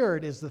Holy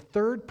Spirit is the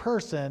third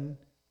person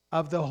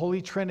of the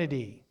Holy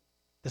Trinity,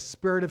 the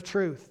Spirit of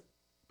truth,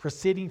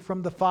 proceeding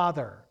from the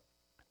Father.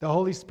 The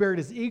Holy Spirit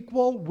is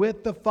equal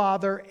with the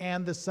Father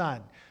and the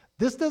Son.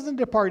 This doesn't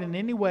depart in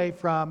any way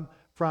from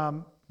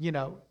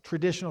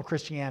traditional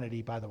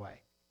Christianity, by the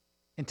way,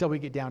 until we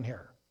get down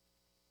here.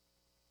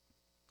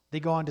 They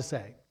go on to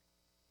say,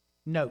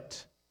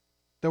 note,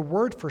 the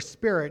word for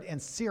spirit in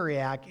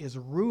Syriac is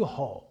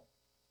ruho,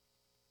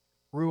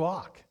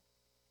 ruach.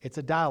 It's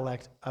a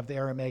dialect of the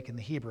Aramaic and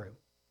the Hebrew,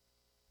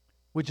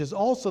 which is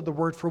also the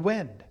word for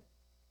wind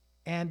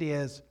and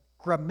is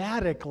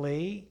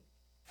grammatically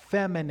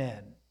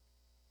feminine.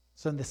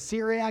 So in the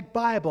Syriac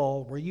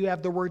Bible, where you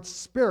have the word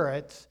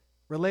spirit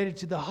related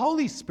to the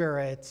Holy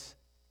Spirit,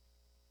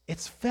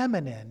 it's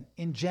feminine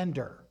in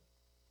gender.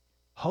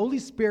 Holy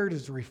Spirit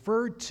is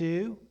referred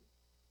to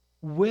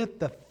with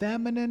the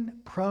feminine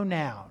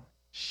pronoun,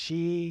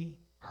 she,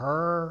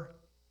 her,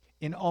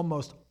 in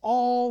almost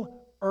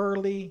all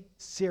early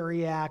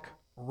Syriac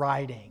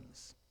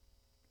writings.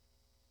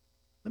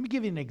 Let me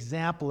give you an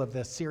example of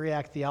the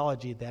Syriac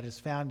theology that is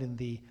found in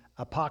the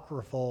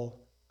apocryphal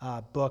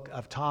book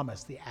of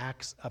Thomas, the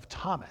Acts of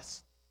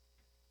Thomas.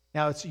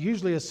 Now, it's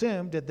usually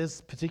assumed that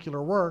this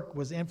particular work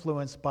was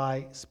influenced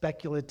by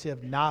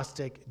speculative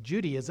Gnostic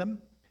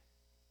Judaism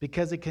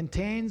because it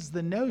contains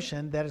the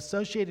notion that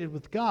associated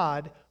with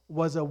God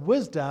was a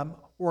wisdom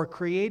or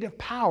creative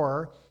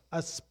power,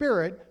 a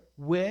spirit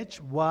which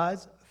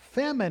was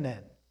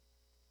feminine.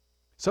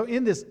 So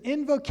in this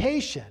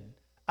invocation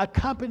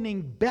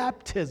accompanying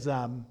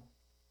baptism,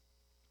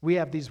 we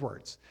have these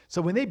words.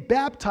 So when they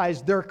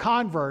baptized their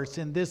converts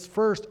in this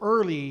first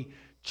early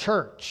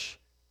church,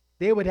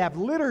 they would have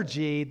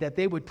liturgy that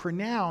they would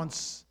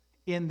pronounce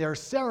in their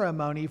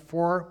ceremony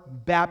for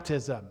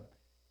baptism.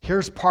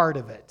 Here's part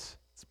of it.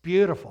 It's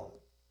beautiful.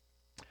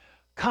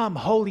 Come,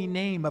 holy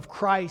name of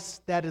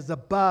Christ that is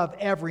above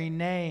every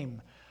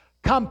name.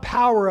 Come,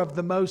 power of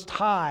the Most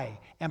High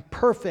and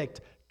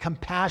perfect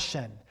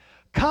compassion.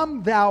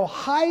 Come, thou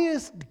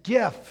highest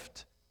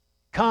gift.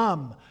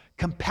 Come,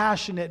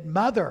 compassionate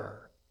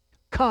mother.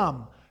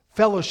 Come,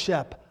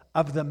 fellowship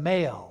of the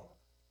male.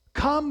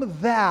 Come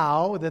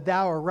thou, the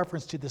thou are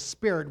reference to the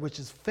Spirit, which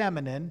is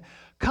feminine.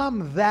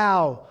 Come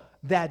thou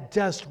that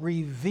dost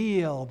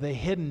reveal the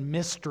hidden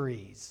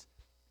mysteries.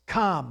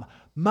 Come,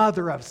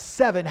 mother of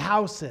 7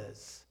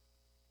 houses,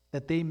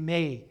 that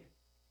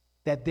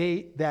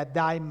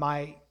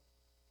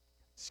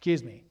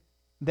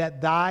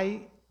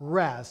thy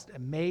rest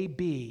may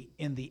be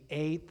in the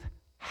 8th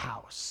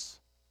house.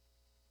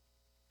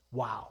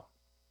 Wow.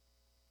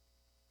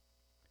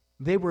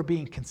 They were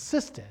being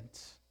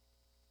consistent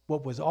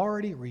what was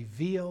already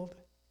revealed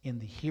in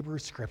the Hebrew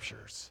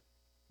Scriptures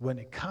when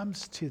it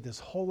comes to this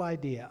whole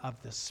idea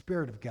of the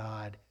Spirit of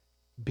God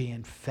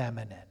being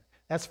feminine.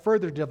 That's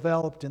further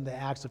developed in the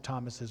Acts of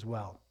Thomas as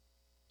well.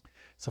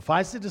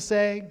 Suffice it to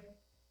say,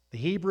 the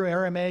Hebrew,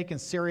 Aramaic,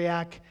 and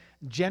Syriac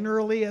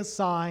generally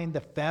assign the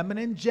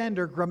feminine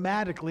gender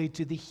grammatically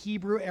to the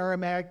Hebrew,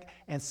 Aramaic,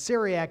 and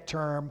Syriac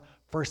term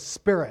for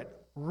spirit,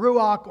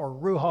 ruach or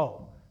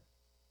ruho.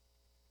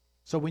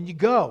 So when you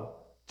go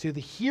to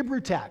the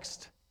Hebrew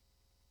text,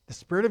 the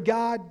Spirit of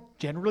God,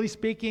 generally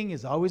speaking,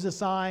 is always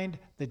assigned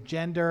the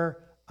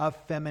gender of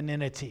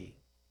femininity.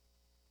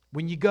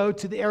 When you go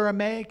to the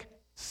Aramaic,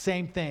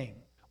 same thing.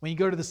 When you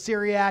go to the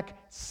Syriac,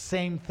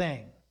 same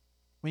thing.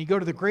 When you go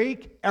to the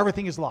Greek,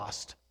 everything is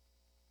lost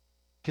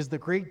because the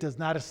Greek does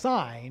not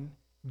assign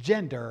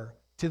gender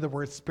to the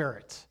word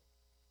spirit.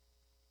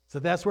 So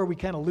that's where we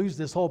kind of lose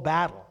this whole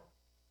battle.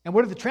 And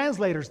what do the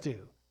translators do?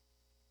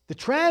 The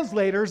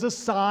translators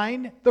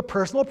assign the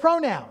personal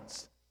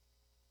pronouns.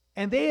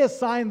 And they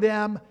assign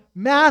them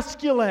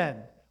masculine.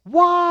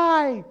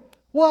 Why?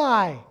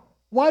 Why?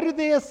 Why do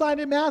they assign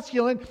it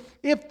masculine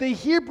if the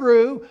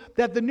Hebrew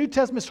that the New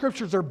Testament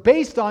scriptures are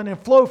based on and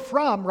flow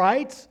from,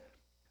 right?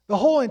 The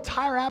whole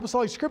entire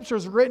apostolic scripture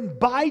is written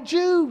by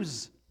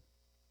Jews.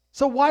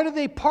 So why do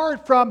they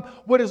part from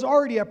what is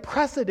already a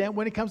precedent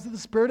when it comes to the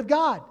Spirit of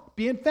God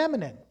being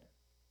feminine?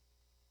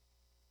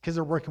 Because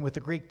they're working with the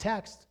Greek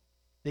text.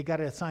 They got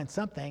to assign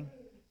something,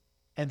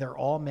 and they're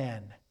all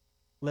men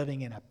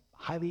living in a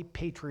highly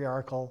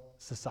patriarchal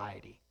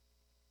society.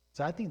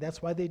 So I think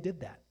that's why they did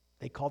that.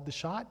 They called the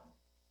shot,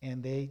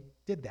 and they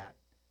did that.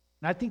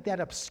 And I think that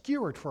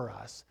obscured for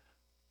us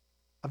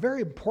a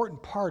very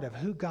important part of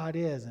who God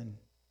is in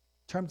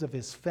terms of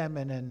his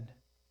feminine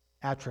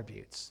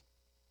attributes.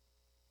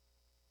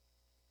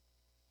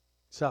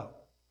 So,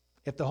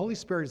 if the Holy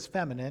Spirit is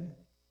feminine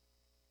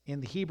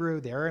in the Hebrew,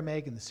 the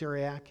Aramaic, and the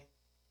Syriac,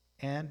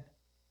 and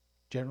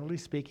generally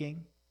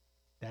speaking,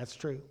 that's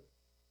true.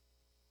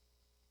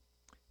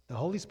 the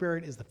Holy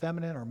Spirit is the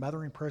feminine or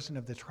mothering person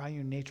of the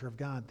triune nature of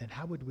God, then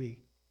how would we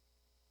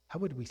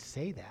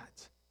say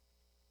that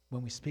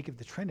when we speak of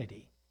the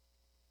Trinity?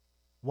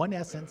 One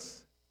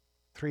essence,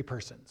 three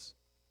persons.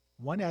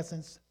 One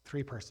essence,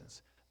 three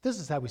persons. This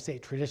is how we say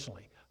it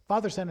traditionally.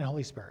 Father, Son, and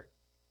Holy Spirit.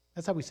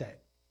 That's how we say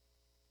it.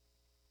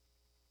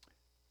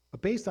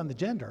 But based on the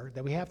gender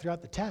that we have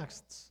throughout the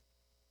texts,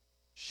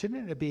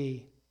 shouldn't it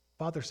be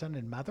Father, Son,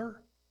 and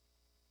Mother?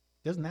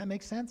 Doesn't that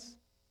make sense?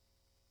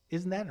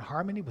 Isn't that in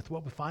harmony with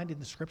what we find in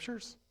the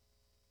scriptures?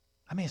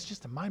 I mean, it's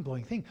just a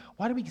mind-blowing thing.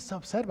 Why do we get so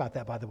upset about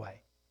that, by the way?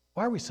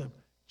 Why are we so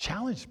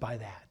challenged by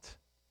that?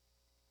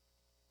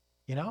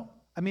 You know?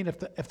 I mean,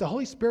 if the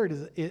Holy Spirit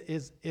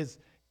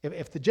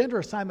if the gender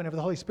assignment of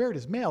the Holy Spirit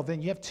is male,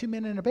 then you have two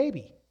men and a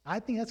baby.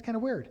 I think that's kind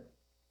of weird.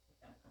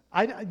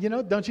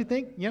 Don't you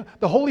think?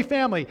 The Holy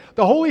Family,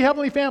 the Holy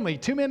Heavenly Family,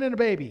 two men and a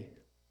baby.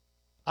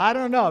 I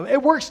don't know.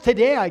 It works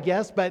today, I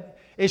guess, but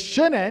it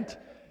shouldn't.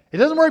 It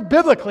doesn't work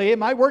biblically. It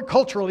might work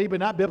culturally, but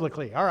not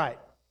biblically. All right.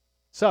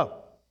 So,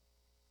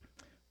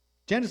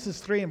 Genesis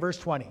 3 and verse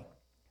 20.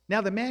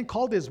 Now the man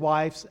called his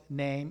wife's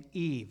name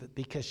Eve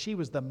because she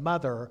was the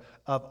mother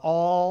of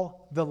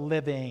all the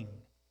living.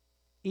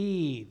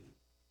 Eve,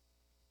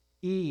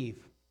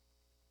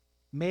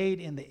 made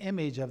in the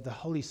image of the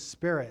Holy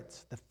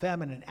Spirit, the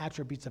feminine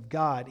attributes of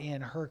God in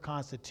her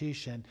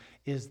constitution,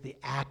 is the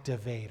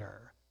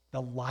activator,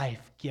 the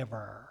life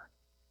giver.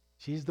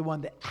 She's the one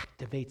that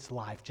activates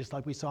life, just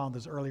like we saw in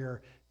those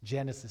earlier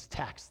Genesis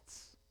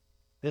texts.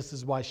 This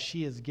is why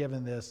she is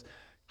given this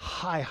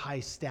high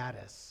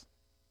status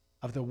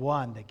of the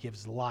one that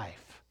gives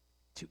life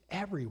to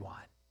everyone.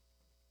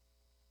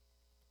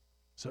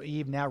 So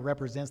Eve now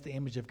represents the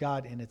image of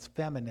God in its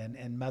feminine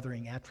and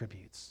mothering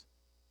attributes.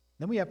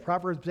 Then we have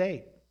Proverbs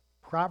 8,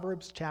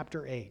 Proverbs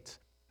chapter 8,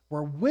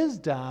 where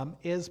wisdom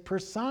is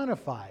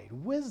personified.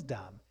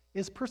 Wisdom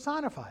is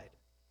personified.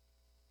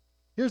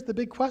 Here's the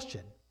big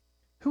question.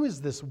 Who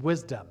is this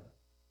wisdom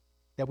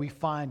that we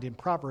find in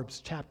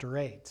Proverbs chapter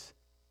 8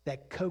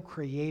 that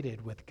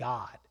co-created with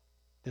God?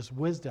 This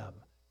wisdom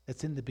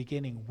that's in the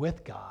beginning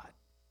with God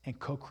and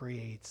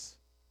co-creates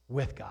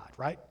with God,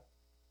 right?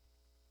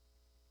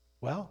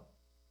 Well,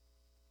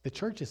 the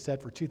church has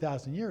said for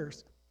 2,000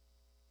 years,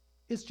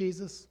 it's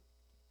Jesus.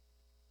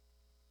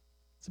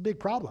 It's a big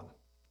problem.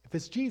 If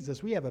it's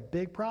Jesus, we have a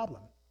big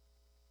problem.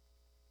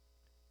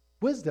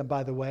 Wisdom,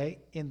 by the way,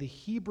 in the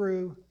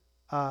Hebrew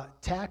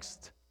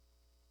text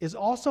is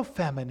also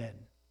feminine.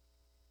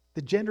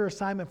 The gender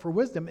assignment for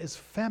wisdom is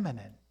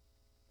feminine.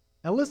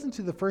 Now listen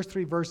to the first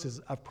three verses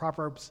of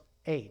Proverbs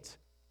 8,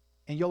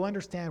 and you'll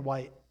understand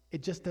why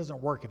it just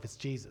doesn't work if it's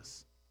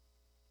Jesus.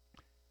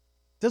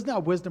 Does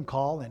not wisdom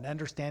call and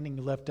understanding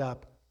lift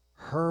up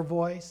her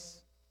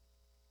voice?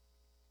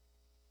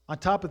 On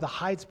top of the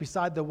heights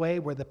beside the way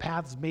where the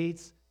paths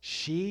meets,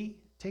 she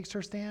takes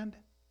her stand.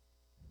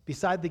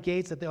 Beside the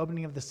gates at the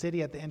opening of the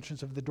city, at the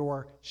entrance of the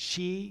door,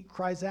 she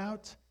cries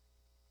out.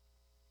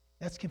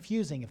 That's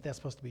confusing if that's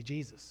supposed to be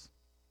Jesus,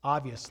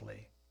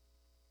 obviously.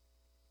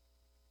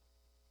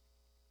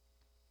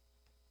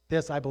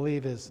 This, I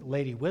believe, is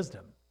Lady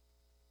Wisdom.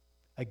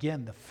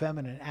 Again, the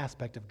feminine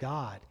aspect of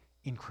God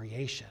in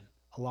creation,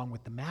 along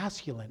with the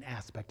masculine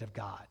aspect of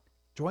God,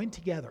 joined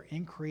together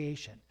in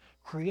creation,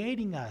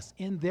 creating us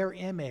in their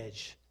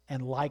image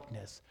and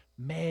likeness,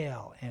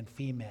 male and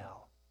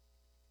female.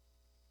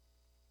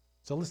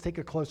 So let's take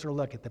a closer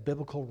look at the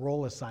biblical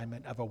role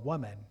assignment of a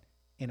woman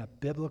in a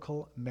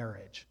biblical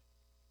marriage.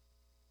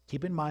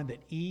 Keep in mind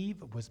that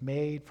Eve was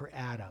made for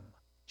Adam,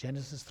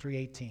 Genesis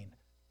 3:18.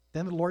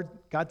 Then the Lord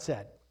God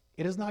said,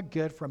 "It is not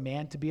good for a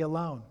man to be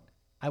alone.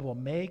 I will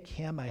make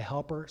him a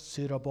helper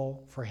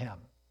suitable for him."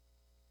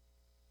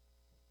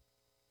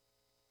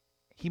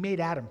 He made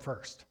Adam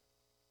first.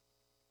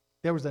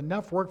 There was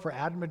enough work for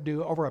Adam to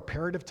do over a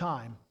period of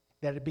time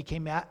that it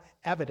became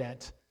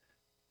evident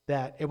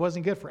that it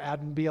wasn't good for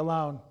Adam to be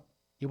alone.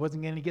 He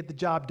wasn't going to get the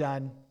job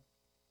done.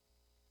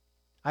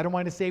 I don't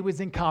want to say he was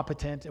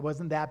incompetent. It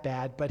wasn't that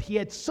bad. But he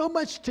had so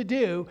much to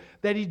do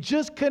that he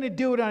just couldn't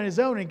do it on his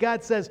own. And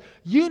God says,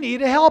 you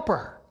need a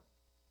helper.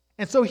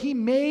 And so he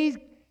made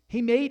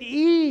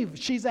Eve.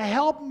 She's a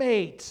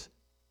helpmate.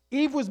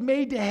 Eve was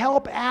made to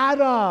help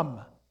Adam.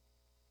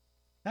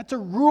 Not to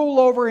rule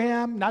over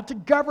him, not to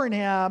govern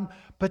him,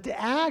 but to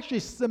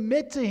actually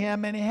submit to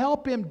him and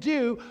help him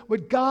do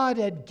what God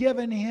had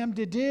given him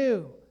to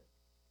do.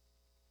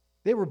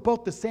 They were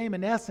both the same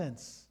in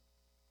essence,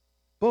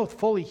 both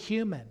fully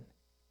human,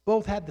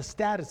 both had the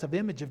status of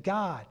image of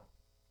God,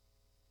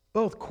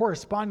 both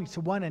corresponding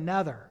to one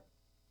another,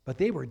 but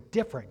they were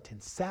different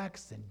in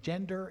sex and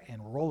gender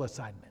and role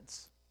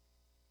assignments.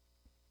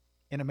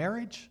 In a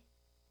marriage,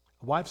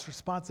 a wife's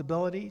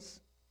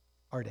responsibilities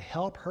are to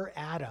help her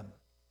Adam,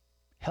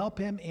 help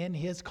him in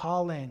his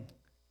calling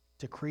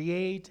to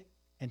create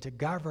and to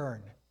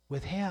govern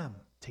with him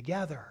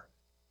together.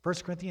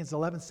 1 Corinthians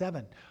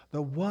 11:7,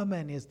 the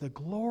woman is the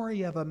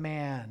glory of a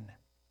man.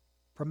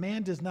 For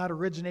man does not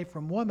originate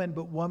from woman,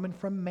 but woman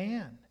from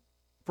man.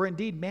 For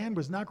indeed, man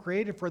was not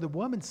created for the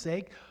woman's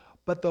sake,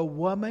 but the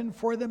woman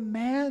for the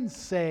man's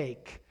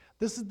sake.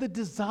 This is the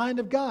design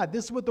of God.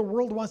 This is what the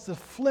world wants to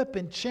flip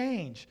and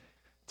change,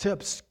 to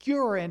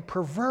obscure and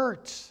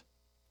pervert.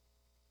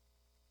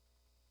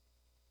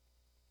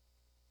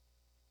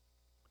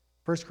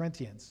 1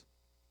 Corinthians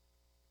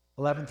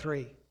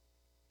 11:3.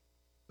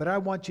 But I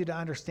want you to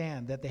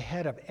understand that the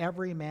head of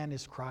every man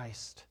is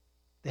Christ.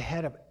 The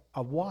head of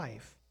a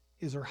wife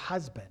is her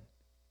husband,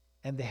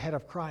 and the head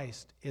of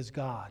Christ is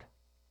God.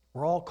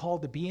 We're all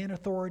called to be in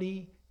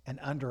authority and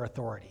under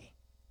authority.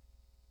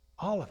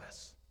 All of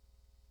us.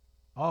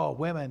 Oh,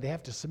 women, they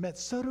have to submit.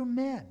 So do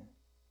men.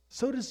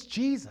 So does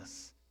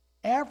Jesus.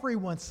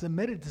 Everyone's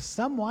submitted to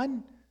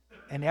someone,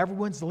 and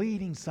everyone's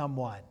leading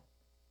someone.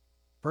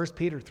 1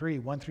 Peter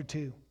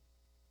 3:1-2.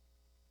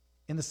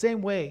 In the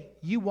same way,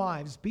 you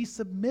wives, be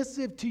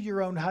submissive to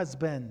your own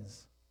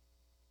husbands,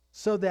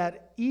 so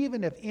that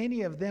even if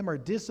any of them are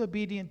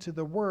disobedient to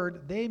the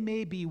word, they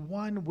may be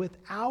won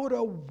without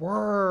a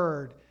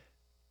word.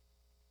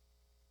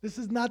 This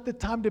is not the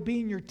time to be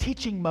in your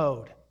teaching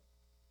mode.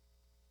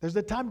 There's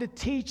a time to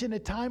teach and a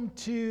time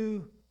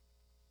to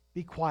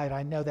be quiet.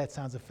 I know that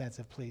sounds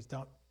offensive. Please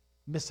don't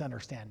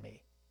misunderstand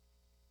me.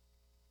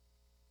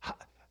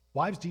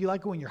 Wives, do you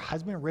like it when your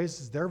husband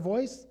raises their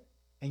voice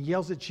and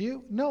yells at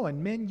you? No,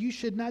 and men, you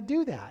should not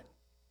do that.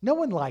 No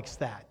one likes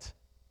that.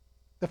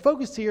 The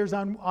focus here is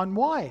on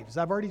wives.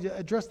 I've already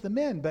addressed the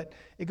men, but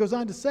it goes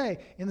on to say,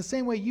 in the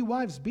same way, you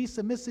wives, be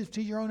submissive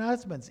to your own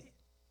husbands,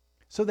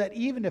 so that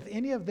even if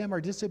any of them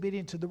are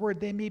disobedient to the word,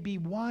 they may be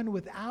won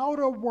without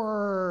a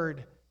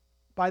word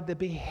by the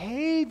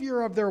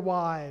behavior of their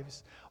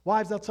wives.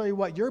 Wives, I'll tell you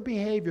what, your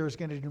behavior is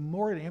going to do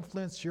more to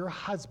influence your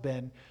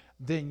husband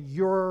than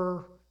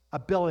your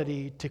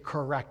ability to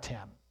correct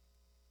him.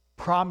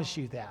 Promise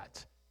you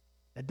that.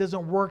 That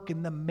doesn't work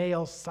in the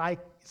male psyche.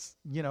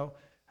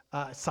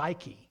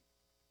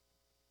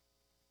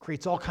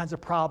 Creates all kinds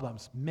of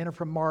problems. Men are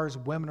from Mars,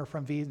 women are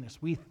from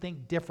Venus. We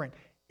think different.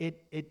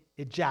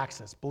 It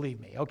jacks us, believe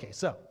me. Okay,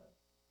 so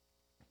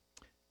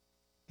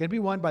going to be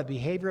won by the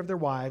behavior of their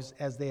wives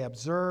as they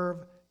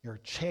observe your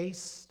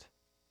chaste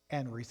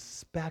and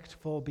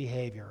respectful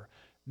behavior.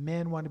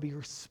 Men want to be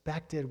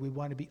respected. We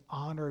want to be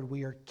honored.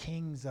 We are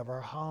kings of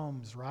our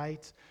homes,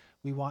 right?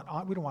 We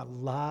don't want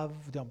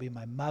love. Don't be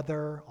my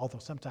mother, although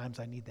sometimes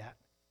I need that.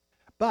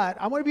 But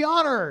I want to be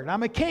honored.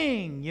 I'm a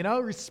king,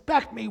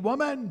 respect me,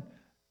 woman.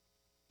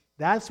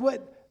 That's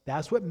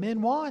what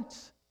men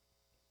want.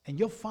 And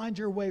you'll find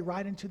your way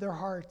right into their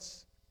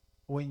hearts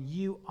when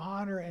you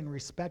honor and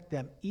respect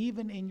them,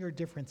 even in your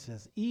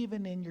differences,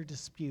 even in your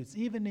disputes,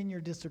 even in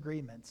your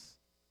disagreements.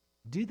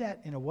 Do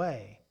that in a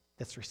way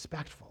that's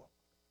respectful.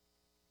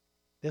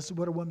 This is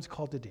what a woman's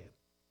called to do.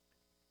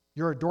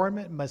 Your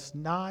adornment must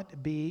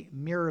not be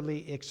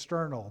merely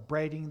external,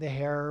 braiding the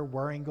hair,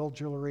 wearing gold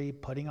jewelry,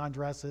 putting on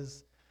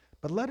dresses,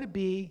 but let it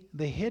be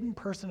the hidden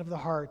person of the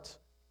heart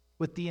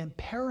with the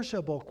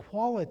imperishable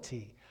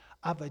quality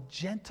of a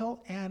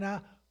gentle and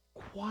a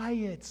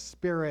quiet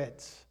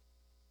spirit.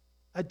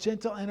 A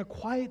gentle and a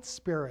quiet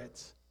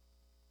spirit.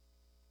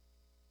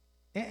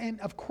 And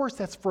of course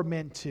that's for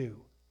men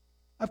too.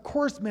 Of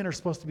course men are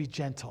supposed to be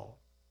gentle.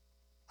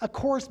 Of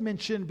course men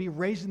shouldn't be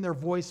raising their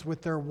voice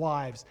with their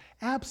wives.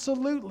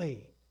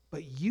 Absolutely.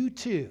 But you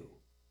too,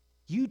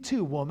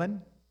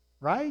 woman,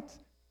 right?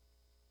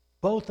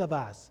 Both of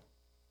us,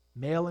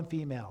 male and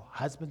female,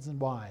 husbands and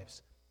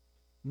wives,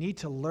 need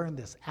to learn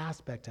this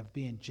aspect of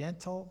being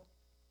gentle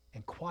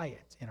and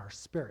quiet in our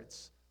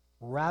spirits,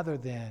 rather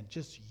than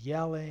just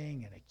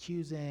yelling and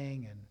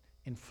accusing and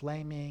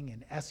inflaming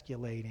and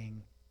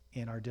escalating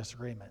in our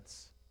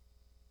disagreements.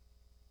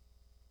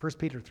 1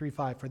 Peter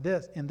 3:5, for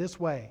this, in this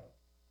way,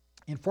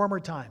 in former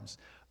times,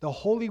 the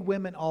holy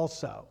women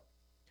also,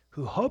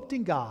 who hoped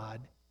in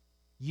God,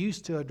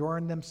 used to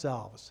adorn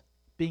themselves,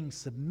 being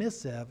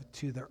submissive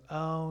to their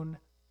own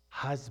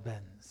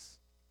husbands.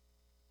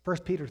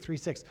 1 Peter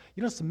 3:6.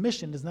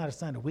 Submission is not a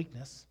sign of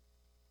weakness.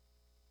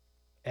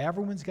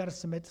 Everyone's got to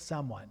submit to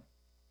someone,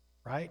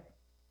 right?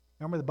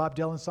 Remember the Bob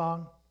Dylan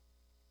song?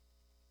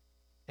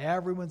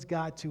 Everyone's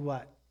got to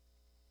what?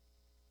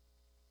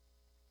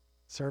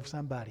 Serve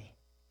somebody.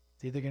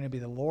 It's either going to be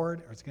the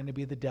Lord or it's going to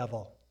be the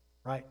devil,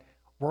 right?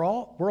 We're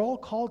all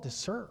called to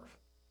serve.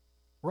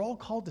 We're all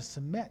called to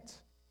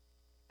submit.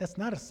 That's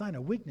not a sign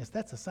of weakness.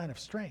 That's a sign of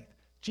strength.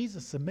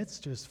 Jesus submits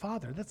to his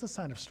Father. That's a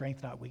sign of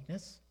strength, not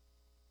weakness.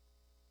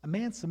 A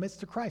man submits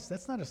to Christ.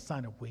 That's not a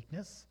sign of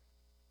weakness.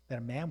 That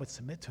a man would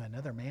submit to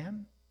another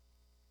man.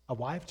 A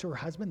wife to her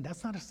husband.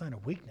 That's not a sign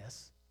of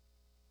weakness.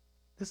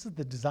 This is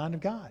the design of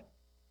God.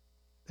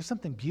 There's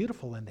something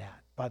beautiful in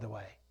that, by the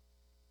way.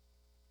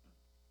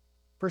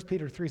 1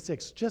 Peter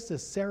 3:6, just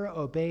as Sarah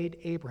obeyed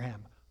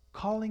Abraham,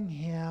 calling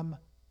him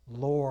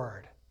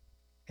Lord,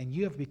 and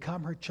you have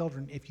become her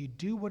children if you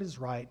do what is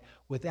right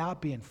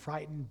without being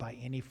frightened by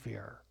any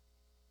fear.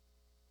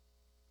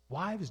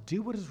 Wives,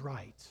 do what is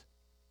right.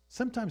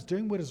 Sometimes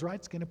doing what is right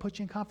is going to put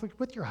you in conflict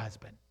with your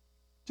husband.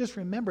 Just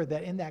remember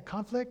that in that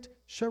conflict,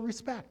 show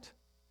respect.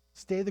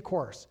 Stay the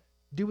course.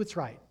 Do what's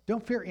right.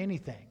 Don't fear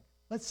anything.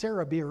 Let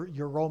Sarah be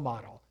your role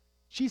model.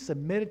 She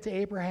submitted to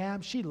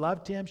Abraham. She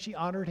loved him. She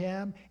honored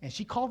him. And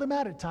she called him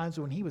out at times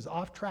when he was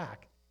off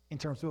track in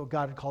terms of what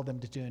God had called him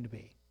to do and to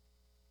be.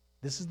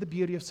 This is the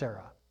beauty of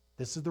Sarah.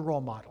 This is the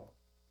role model.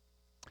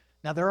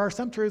 Now, there are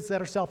some truths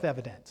that are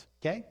self-evident,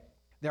 okay?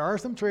 There are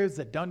some truths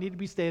that don't need to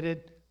be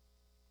stated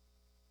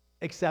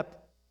except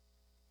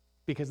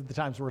because of the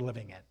times we're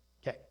living in.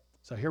 Okay,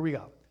 so here we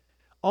go.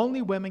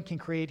 Only women can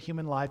create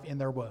human life in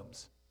their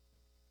wombs.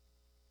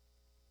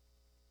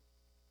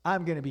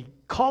 I'm going to be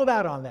called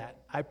out on that,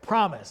 I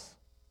promise.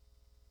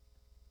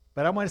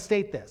 But I want to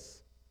state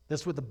this.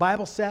 This is what the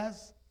Bible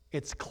says.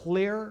 It's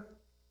clear,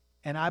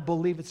 and I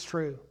believe it's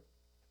true.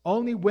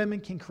 Only women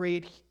can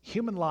create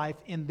human life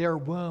in their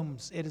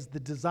wombs. It is the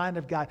design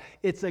of God.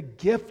 It's a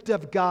gift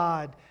of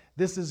God.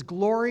 This is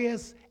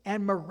glorious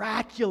and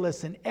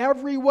miraculous in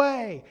every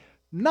way.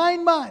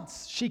 9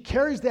 months, she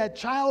carries that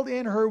child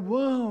in her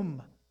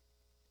womb.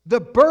 The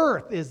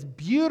birth is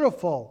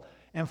beautiful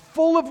and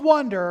full of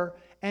wonder,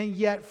 and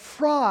yet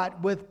fraught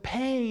with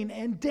pain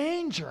and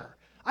danger.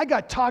 I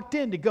got talked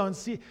in to go and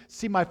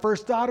see my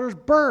first daughter's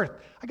birth.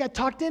 I got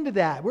talked into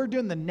that. We're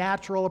doing the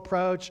natural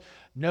approach,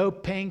 no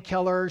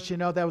painkillers. You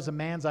know, that was a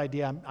man's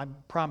idea. I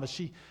promise.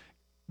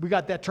 We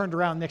got that turned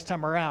around next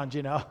time around,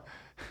 you know.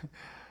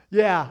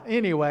 Yeah,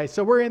 anyway,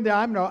 so we're in there.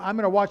 I'm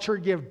gonna watch her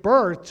give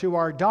birth to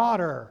our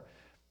daughter.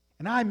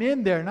 And I'm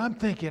in there and I'm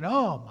thinking,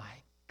 oh my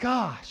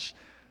gosh,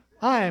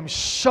 I am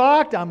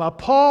shocked, I'm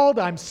appalled,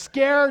 I'm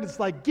scared. It's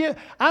like,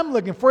 I'm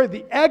looking for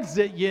the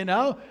exit, you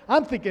know.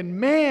 I'm thinking,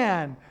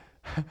 man,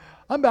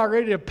 I'm about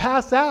ready to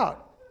pass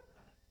out.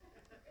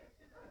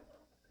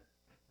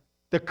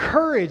 The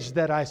courage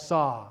that I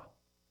saw,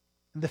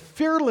 the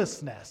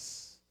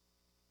fearlessness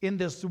in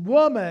this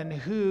woman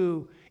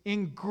who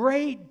in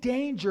great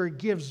danger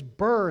gives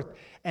birth,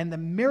 and the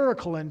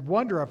miracle and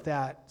wonder of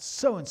that,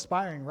 so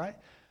inspiring, right?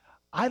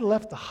 I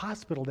left the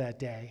hospital that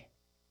day,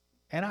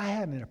 and I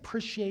had an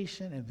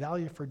appreciation and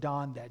value for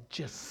Dawn that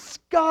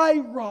just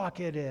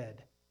skyrocketed.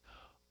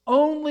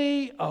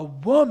 Only a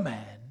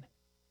woman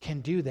can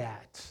do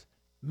that.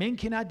 Men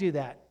cannot do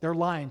that. They're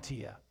lying to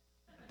you.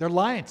 They're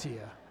lying to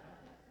you.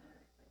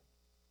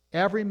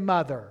 Every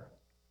mother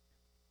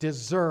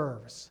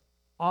deserves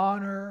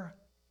honor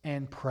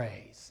and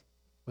praise,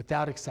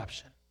 without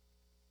exception.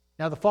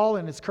 Now, the fall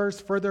and its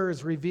curse further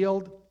is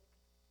revealed.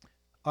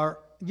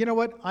 You know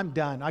what? I'm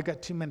done. I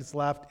got 2 minutes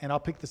left, and I'll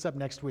pick this up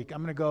next week. I'm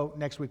going to go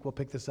next week. We'll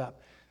pick this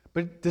up.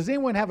 But does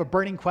anyone have a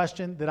burning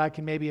question that I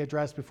can maybe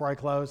address before I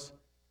close?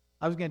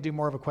 I was going to do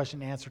more of a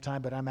question and answer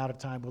time, but I'm out of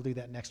time. We'll do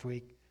that next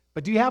week.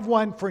 But do you have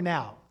one for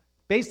now?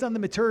 Based on the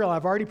material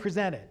I've already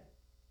presented,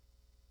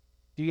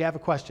 do you have a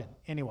question?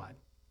 Anyone?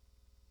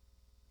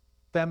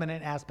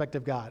 Feminine aspect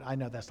of God. I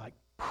know that's like,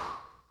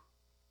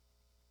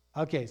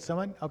 okay,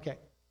 someone? Okay.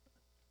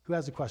 Who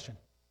has a question?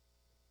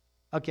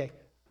 Okay.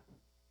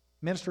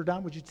 Minister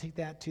Don, would you take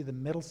that to the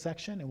middle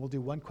section, and we'll do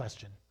one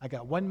question. I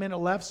got 1 minute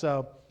left,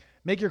 so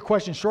make your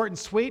question short and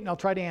sweet, and I'll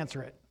try to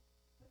answer it.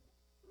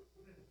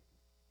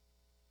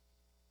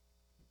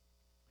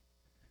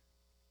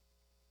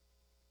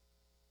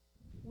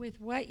 With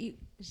what you,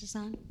 is this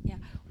on? Yeah.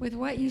 With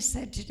what you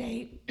said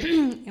today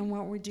and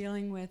what we're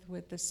dealing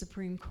with the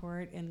Supreme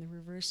Court and the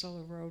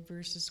reversal of Roe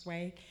versus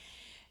Wade,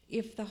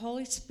 if the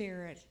Holy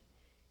Spirit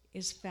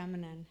is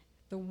feminine,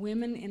 the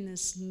women in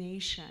this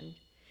nation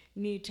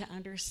need to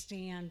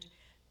understand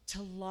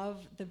to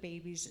love the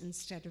babies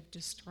instead of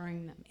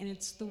destroying them. And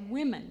it's the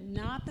women,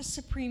 not the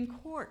Supreme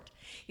Court.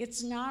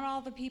 It's not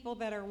all the people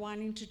that are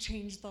wanting to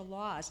change the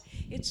laws.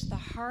 It's the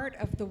heart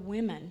of the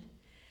women,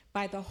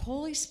 by the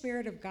Holy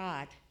Spirit of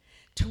God,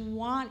 to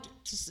want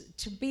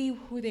to be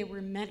who they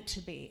were meant to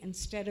be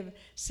instead of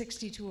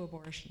 62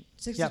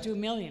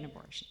 million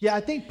abortions. Yeah,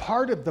 I think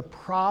part of the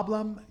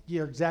problem,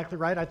 you're exactly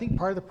right. I think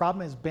part of the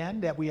problem has been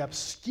that we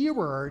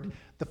obscured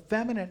the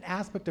feminine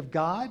aspect of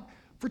God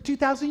for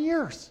 2,000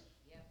 years.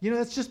 Yep. You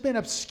know, it's just been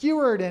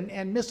obscured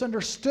and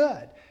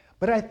misunderstood.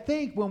 But I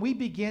think when we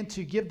begin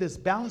to give this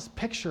balanced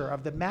picture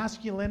of the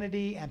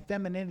masculinity and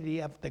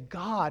femininity of the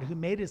God who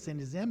made us in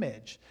his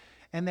image,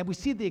 and then we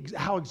see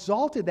how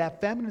exalted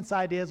that feminine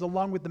side is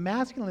along with the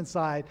masculine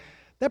side,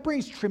 that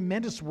brings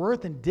tremendous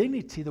worth and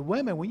dignity to the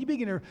women. When you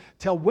begin to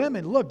tell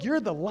women, look, you're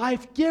the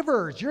life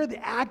givers, you're the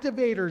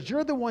activators,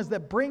 you're the ones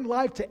that bring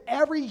life to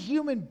every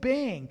human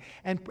being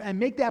and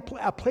make that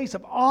a place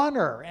of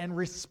honor and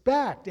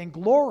respect and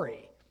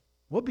glory,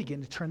 we'll begin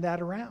to turn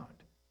that around.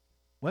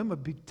 Women,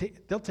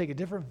 they'll take a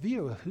different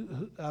view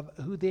of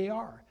who they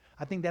are.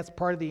 I think that's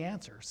part of the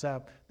answer.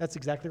 So that's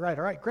exactly right.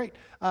 All right, great.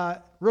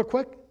 Real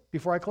quick,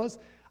 before I close,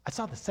 I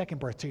saw the second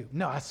birth too.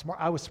 No,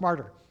 I was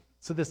smarter.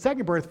 So the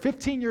second birth,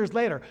 15 years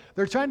later,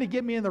 they're trying to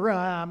get me in the room.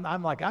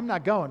 I'm like, I'm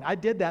not going. I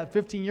did that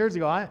 15 years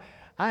ago. I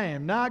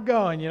am not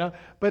going, you know.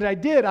 But I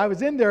did. I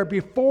was in there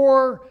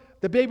before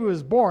the baby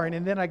was born,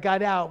 and then I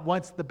got out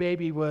once the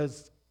baby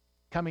was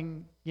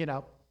coming, you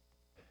know,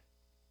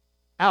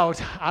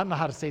 out. I don't know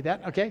how to say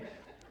that, okay?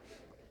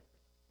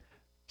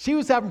 She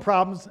was having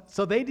problems,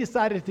 so they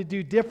decided to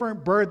do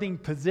different birthing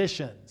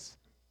positions.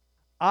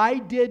 I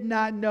did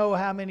not know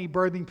how many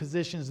birthing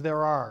positions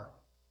there are.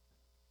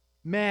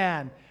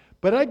 Man,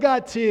 but I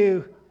got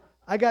to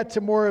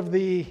more of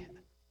the,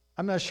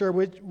 I'm not sure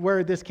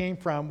where this came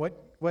from,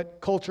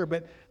 what culture,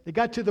 but they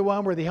got to the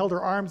one where they held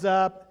her arms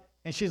up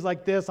and she's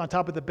like this on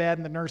top of the bed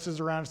and the nurses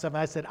around and stuff. And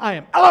I said, I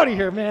am out of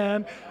here,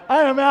 man.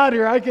 I am out of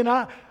here. I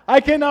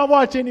cannot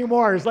watch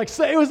anymore. It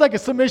was like a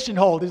submission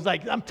hold. It's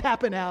like, I'm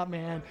tapping out,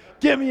 man.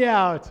 Get me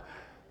out.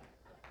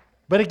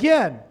 But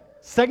again,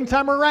 second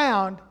time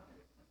around,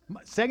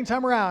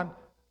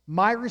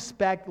 my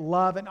respect,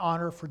 love, and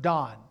honor for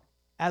Dawn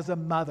as a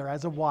mother,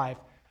 as a wife,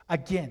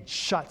 again,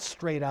 shut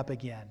straight up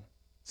again.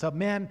 So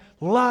men,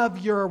 love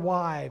your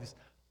wives.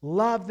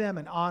 Love them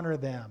and honor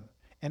them.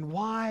 And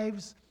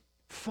wives,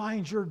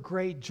 find your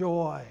great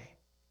joy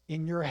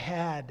in your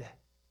head,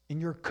 in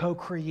your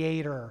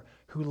co-creator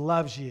who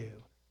loves you.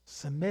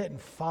 Submit and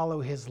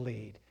follow his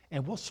lead.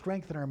 And we'll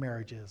strengthen our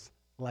marriages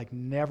like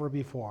never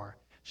before.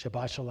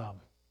 Shabbat shalom.